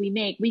how much we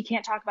make. We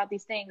can't talk about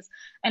these things.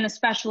 And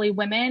especially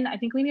women, I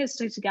think we need to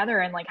stick together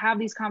and like have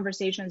these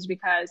conversations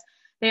because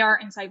they are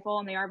insightful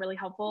and they are really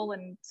helpful.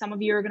 And some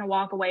of you are going to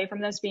walk away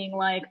from this being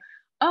like,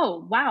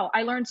 oh, wow,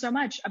 I learned so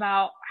much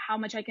about how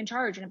much I can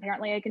charge. And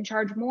apparently I can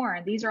charge more.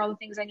 And these are all the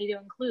things I need to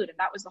include. And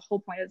that was the whole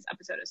point of this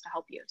episode, is to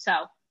help you.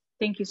 So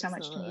thank you so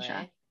much,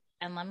 Tanisha.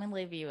 And let me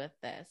leave you with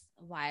this,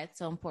 why it's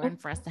so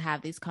important for us to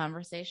have these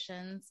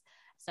conversations.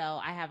 So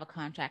I have a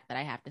contract that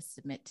I have to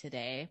submit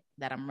today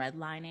that I'm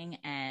redlining,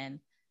 and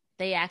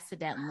they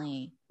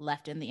accidentally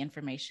left in the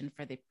information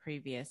for the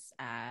previous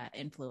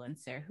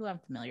influencer who I'm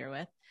familiar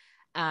with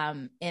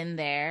in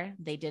there.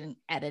 They didn't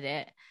edit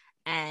it.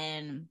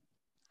 And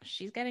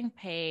she's getting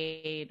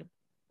paid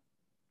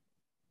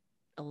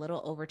a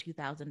little over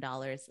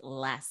 $2,000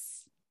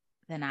 less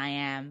than I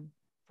am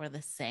for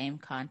the same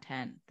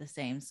content, the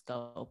same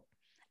scope,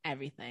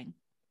 everything.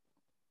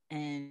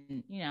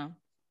 And, you know,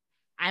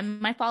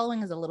 my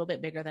following is a little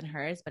bit bigger than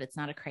hers, but it's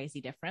not a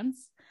crazy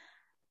difference.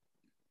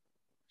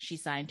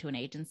 She's signed to an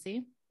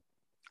agency.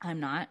 I'm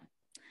not.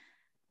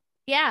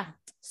 Yeah.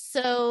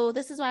 So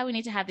this is why we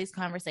need to have these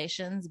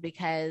conversations,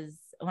 because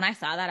when I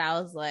saw that, I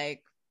was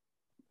like,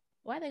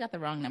 why they got the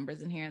wrong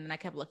numbers in here? And then I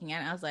kept looking at it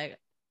and I was like,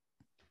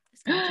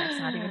 this contract's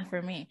not even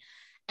for me.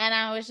 And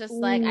I was just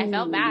like, I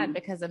felt bad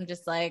because I'm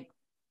just like,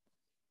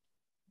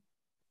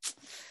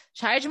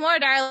 charge more,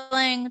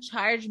 darling,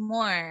 charge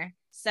more.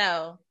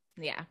 So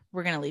yeah,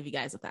 we're going to leave you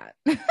guys with that.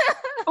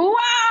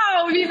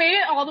 Wow. If you made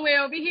it all the way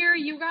over here,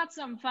 you got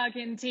some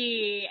fucking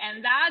tea.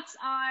 And that's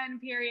on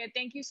period.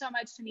 Thank you so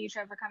much,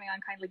 Tanisha, for coming on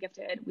Kindly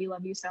Gifted. We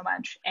love you so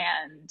much.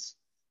 And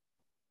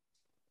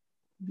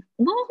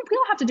we'll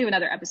have to do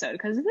another episode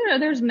because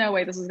there's no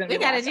way this is going to be.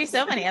 We got to do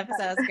so many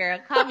episodes, girl.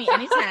 Call me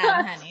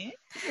anytime, honey.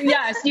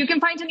 Yes, you can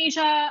find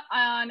Tanisha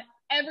on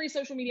every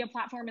social media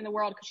platform in the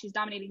world because she's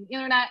dominating the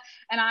internet.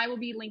 And I will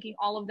be linking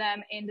all of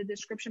them in the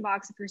description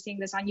box if you're seeing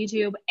this on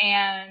YouTube,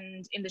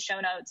 and in the show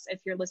notes if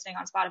you're listening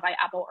on Spotify,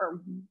 Apple,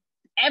 or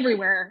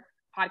everywhere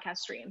podcast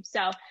stream.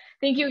 So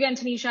thank you again,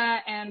 Tanisha,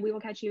 and we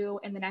will catch you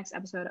in the next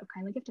episode of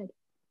Kindly Gifted.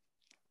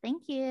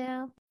 Thank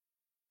you.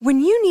 When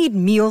you need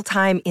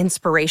mealtime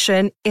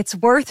inspiration, it's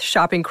worth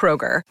shopping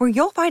Kroger, where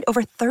you'll find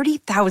over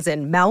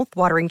 30,000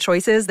 mouth-watering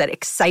choices that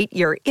excite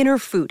your inner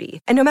foodie.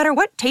 And no matter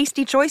what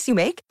tasty choice you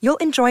make, you'll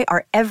enjoy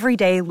our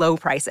everyday low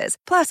prices,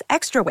 plus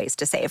extra ways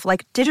to save,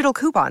 like digital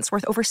coupons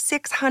worth over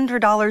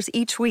 $600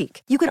 each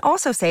week. You can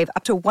also save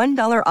up to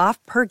 $1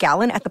 off per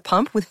gallon at the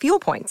pump with fuel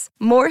points.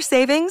 More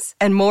savings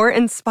and more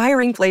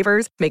inspiring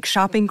flavors make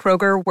shopping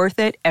Kroger worth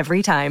it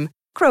every time.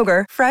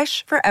 Kroger,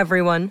 fresh for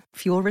everyone.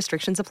 Fuel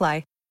restrictions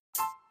apply.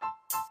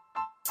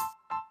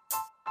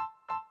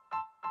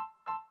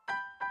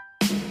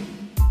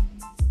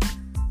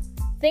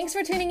 Thanks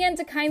for tuning in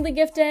to Kindly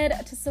Gifted.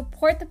 To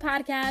support the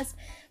podcast,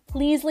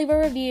 please leave a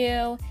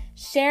review,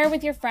 share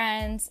with your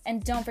friends,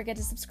 and don't forget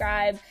to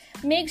subscribe.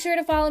 Make sure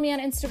to follow me on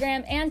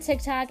Instagram and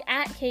TikTok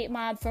at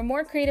KateMob for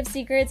more creative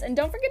secrets, and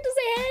don't forget to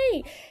say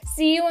hey.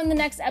 See you on the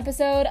next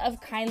episode of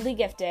Kindly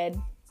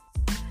Gifted.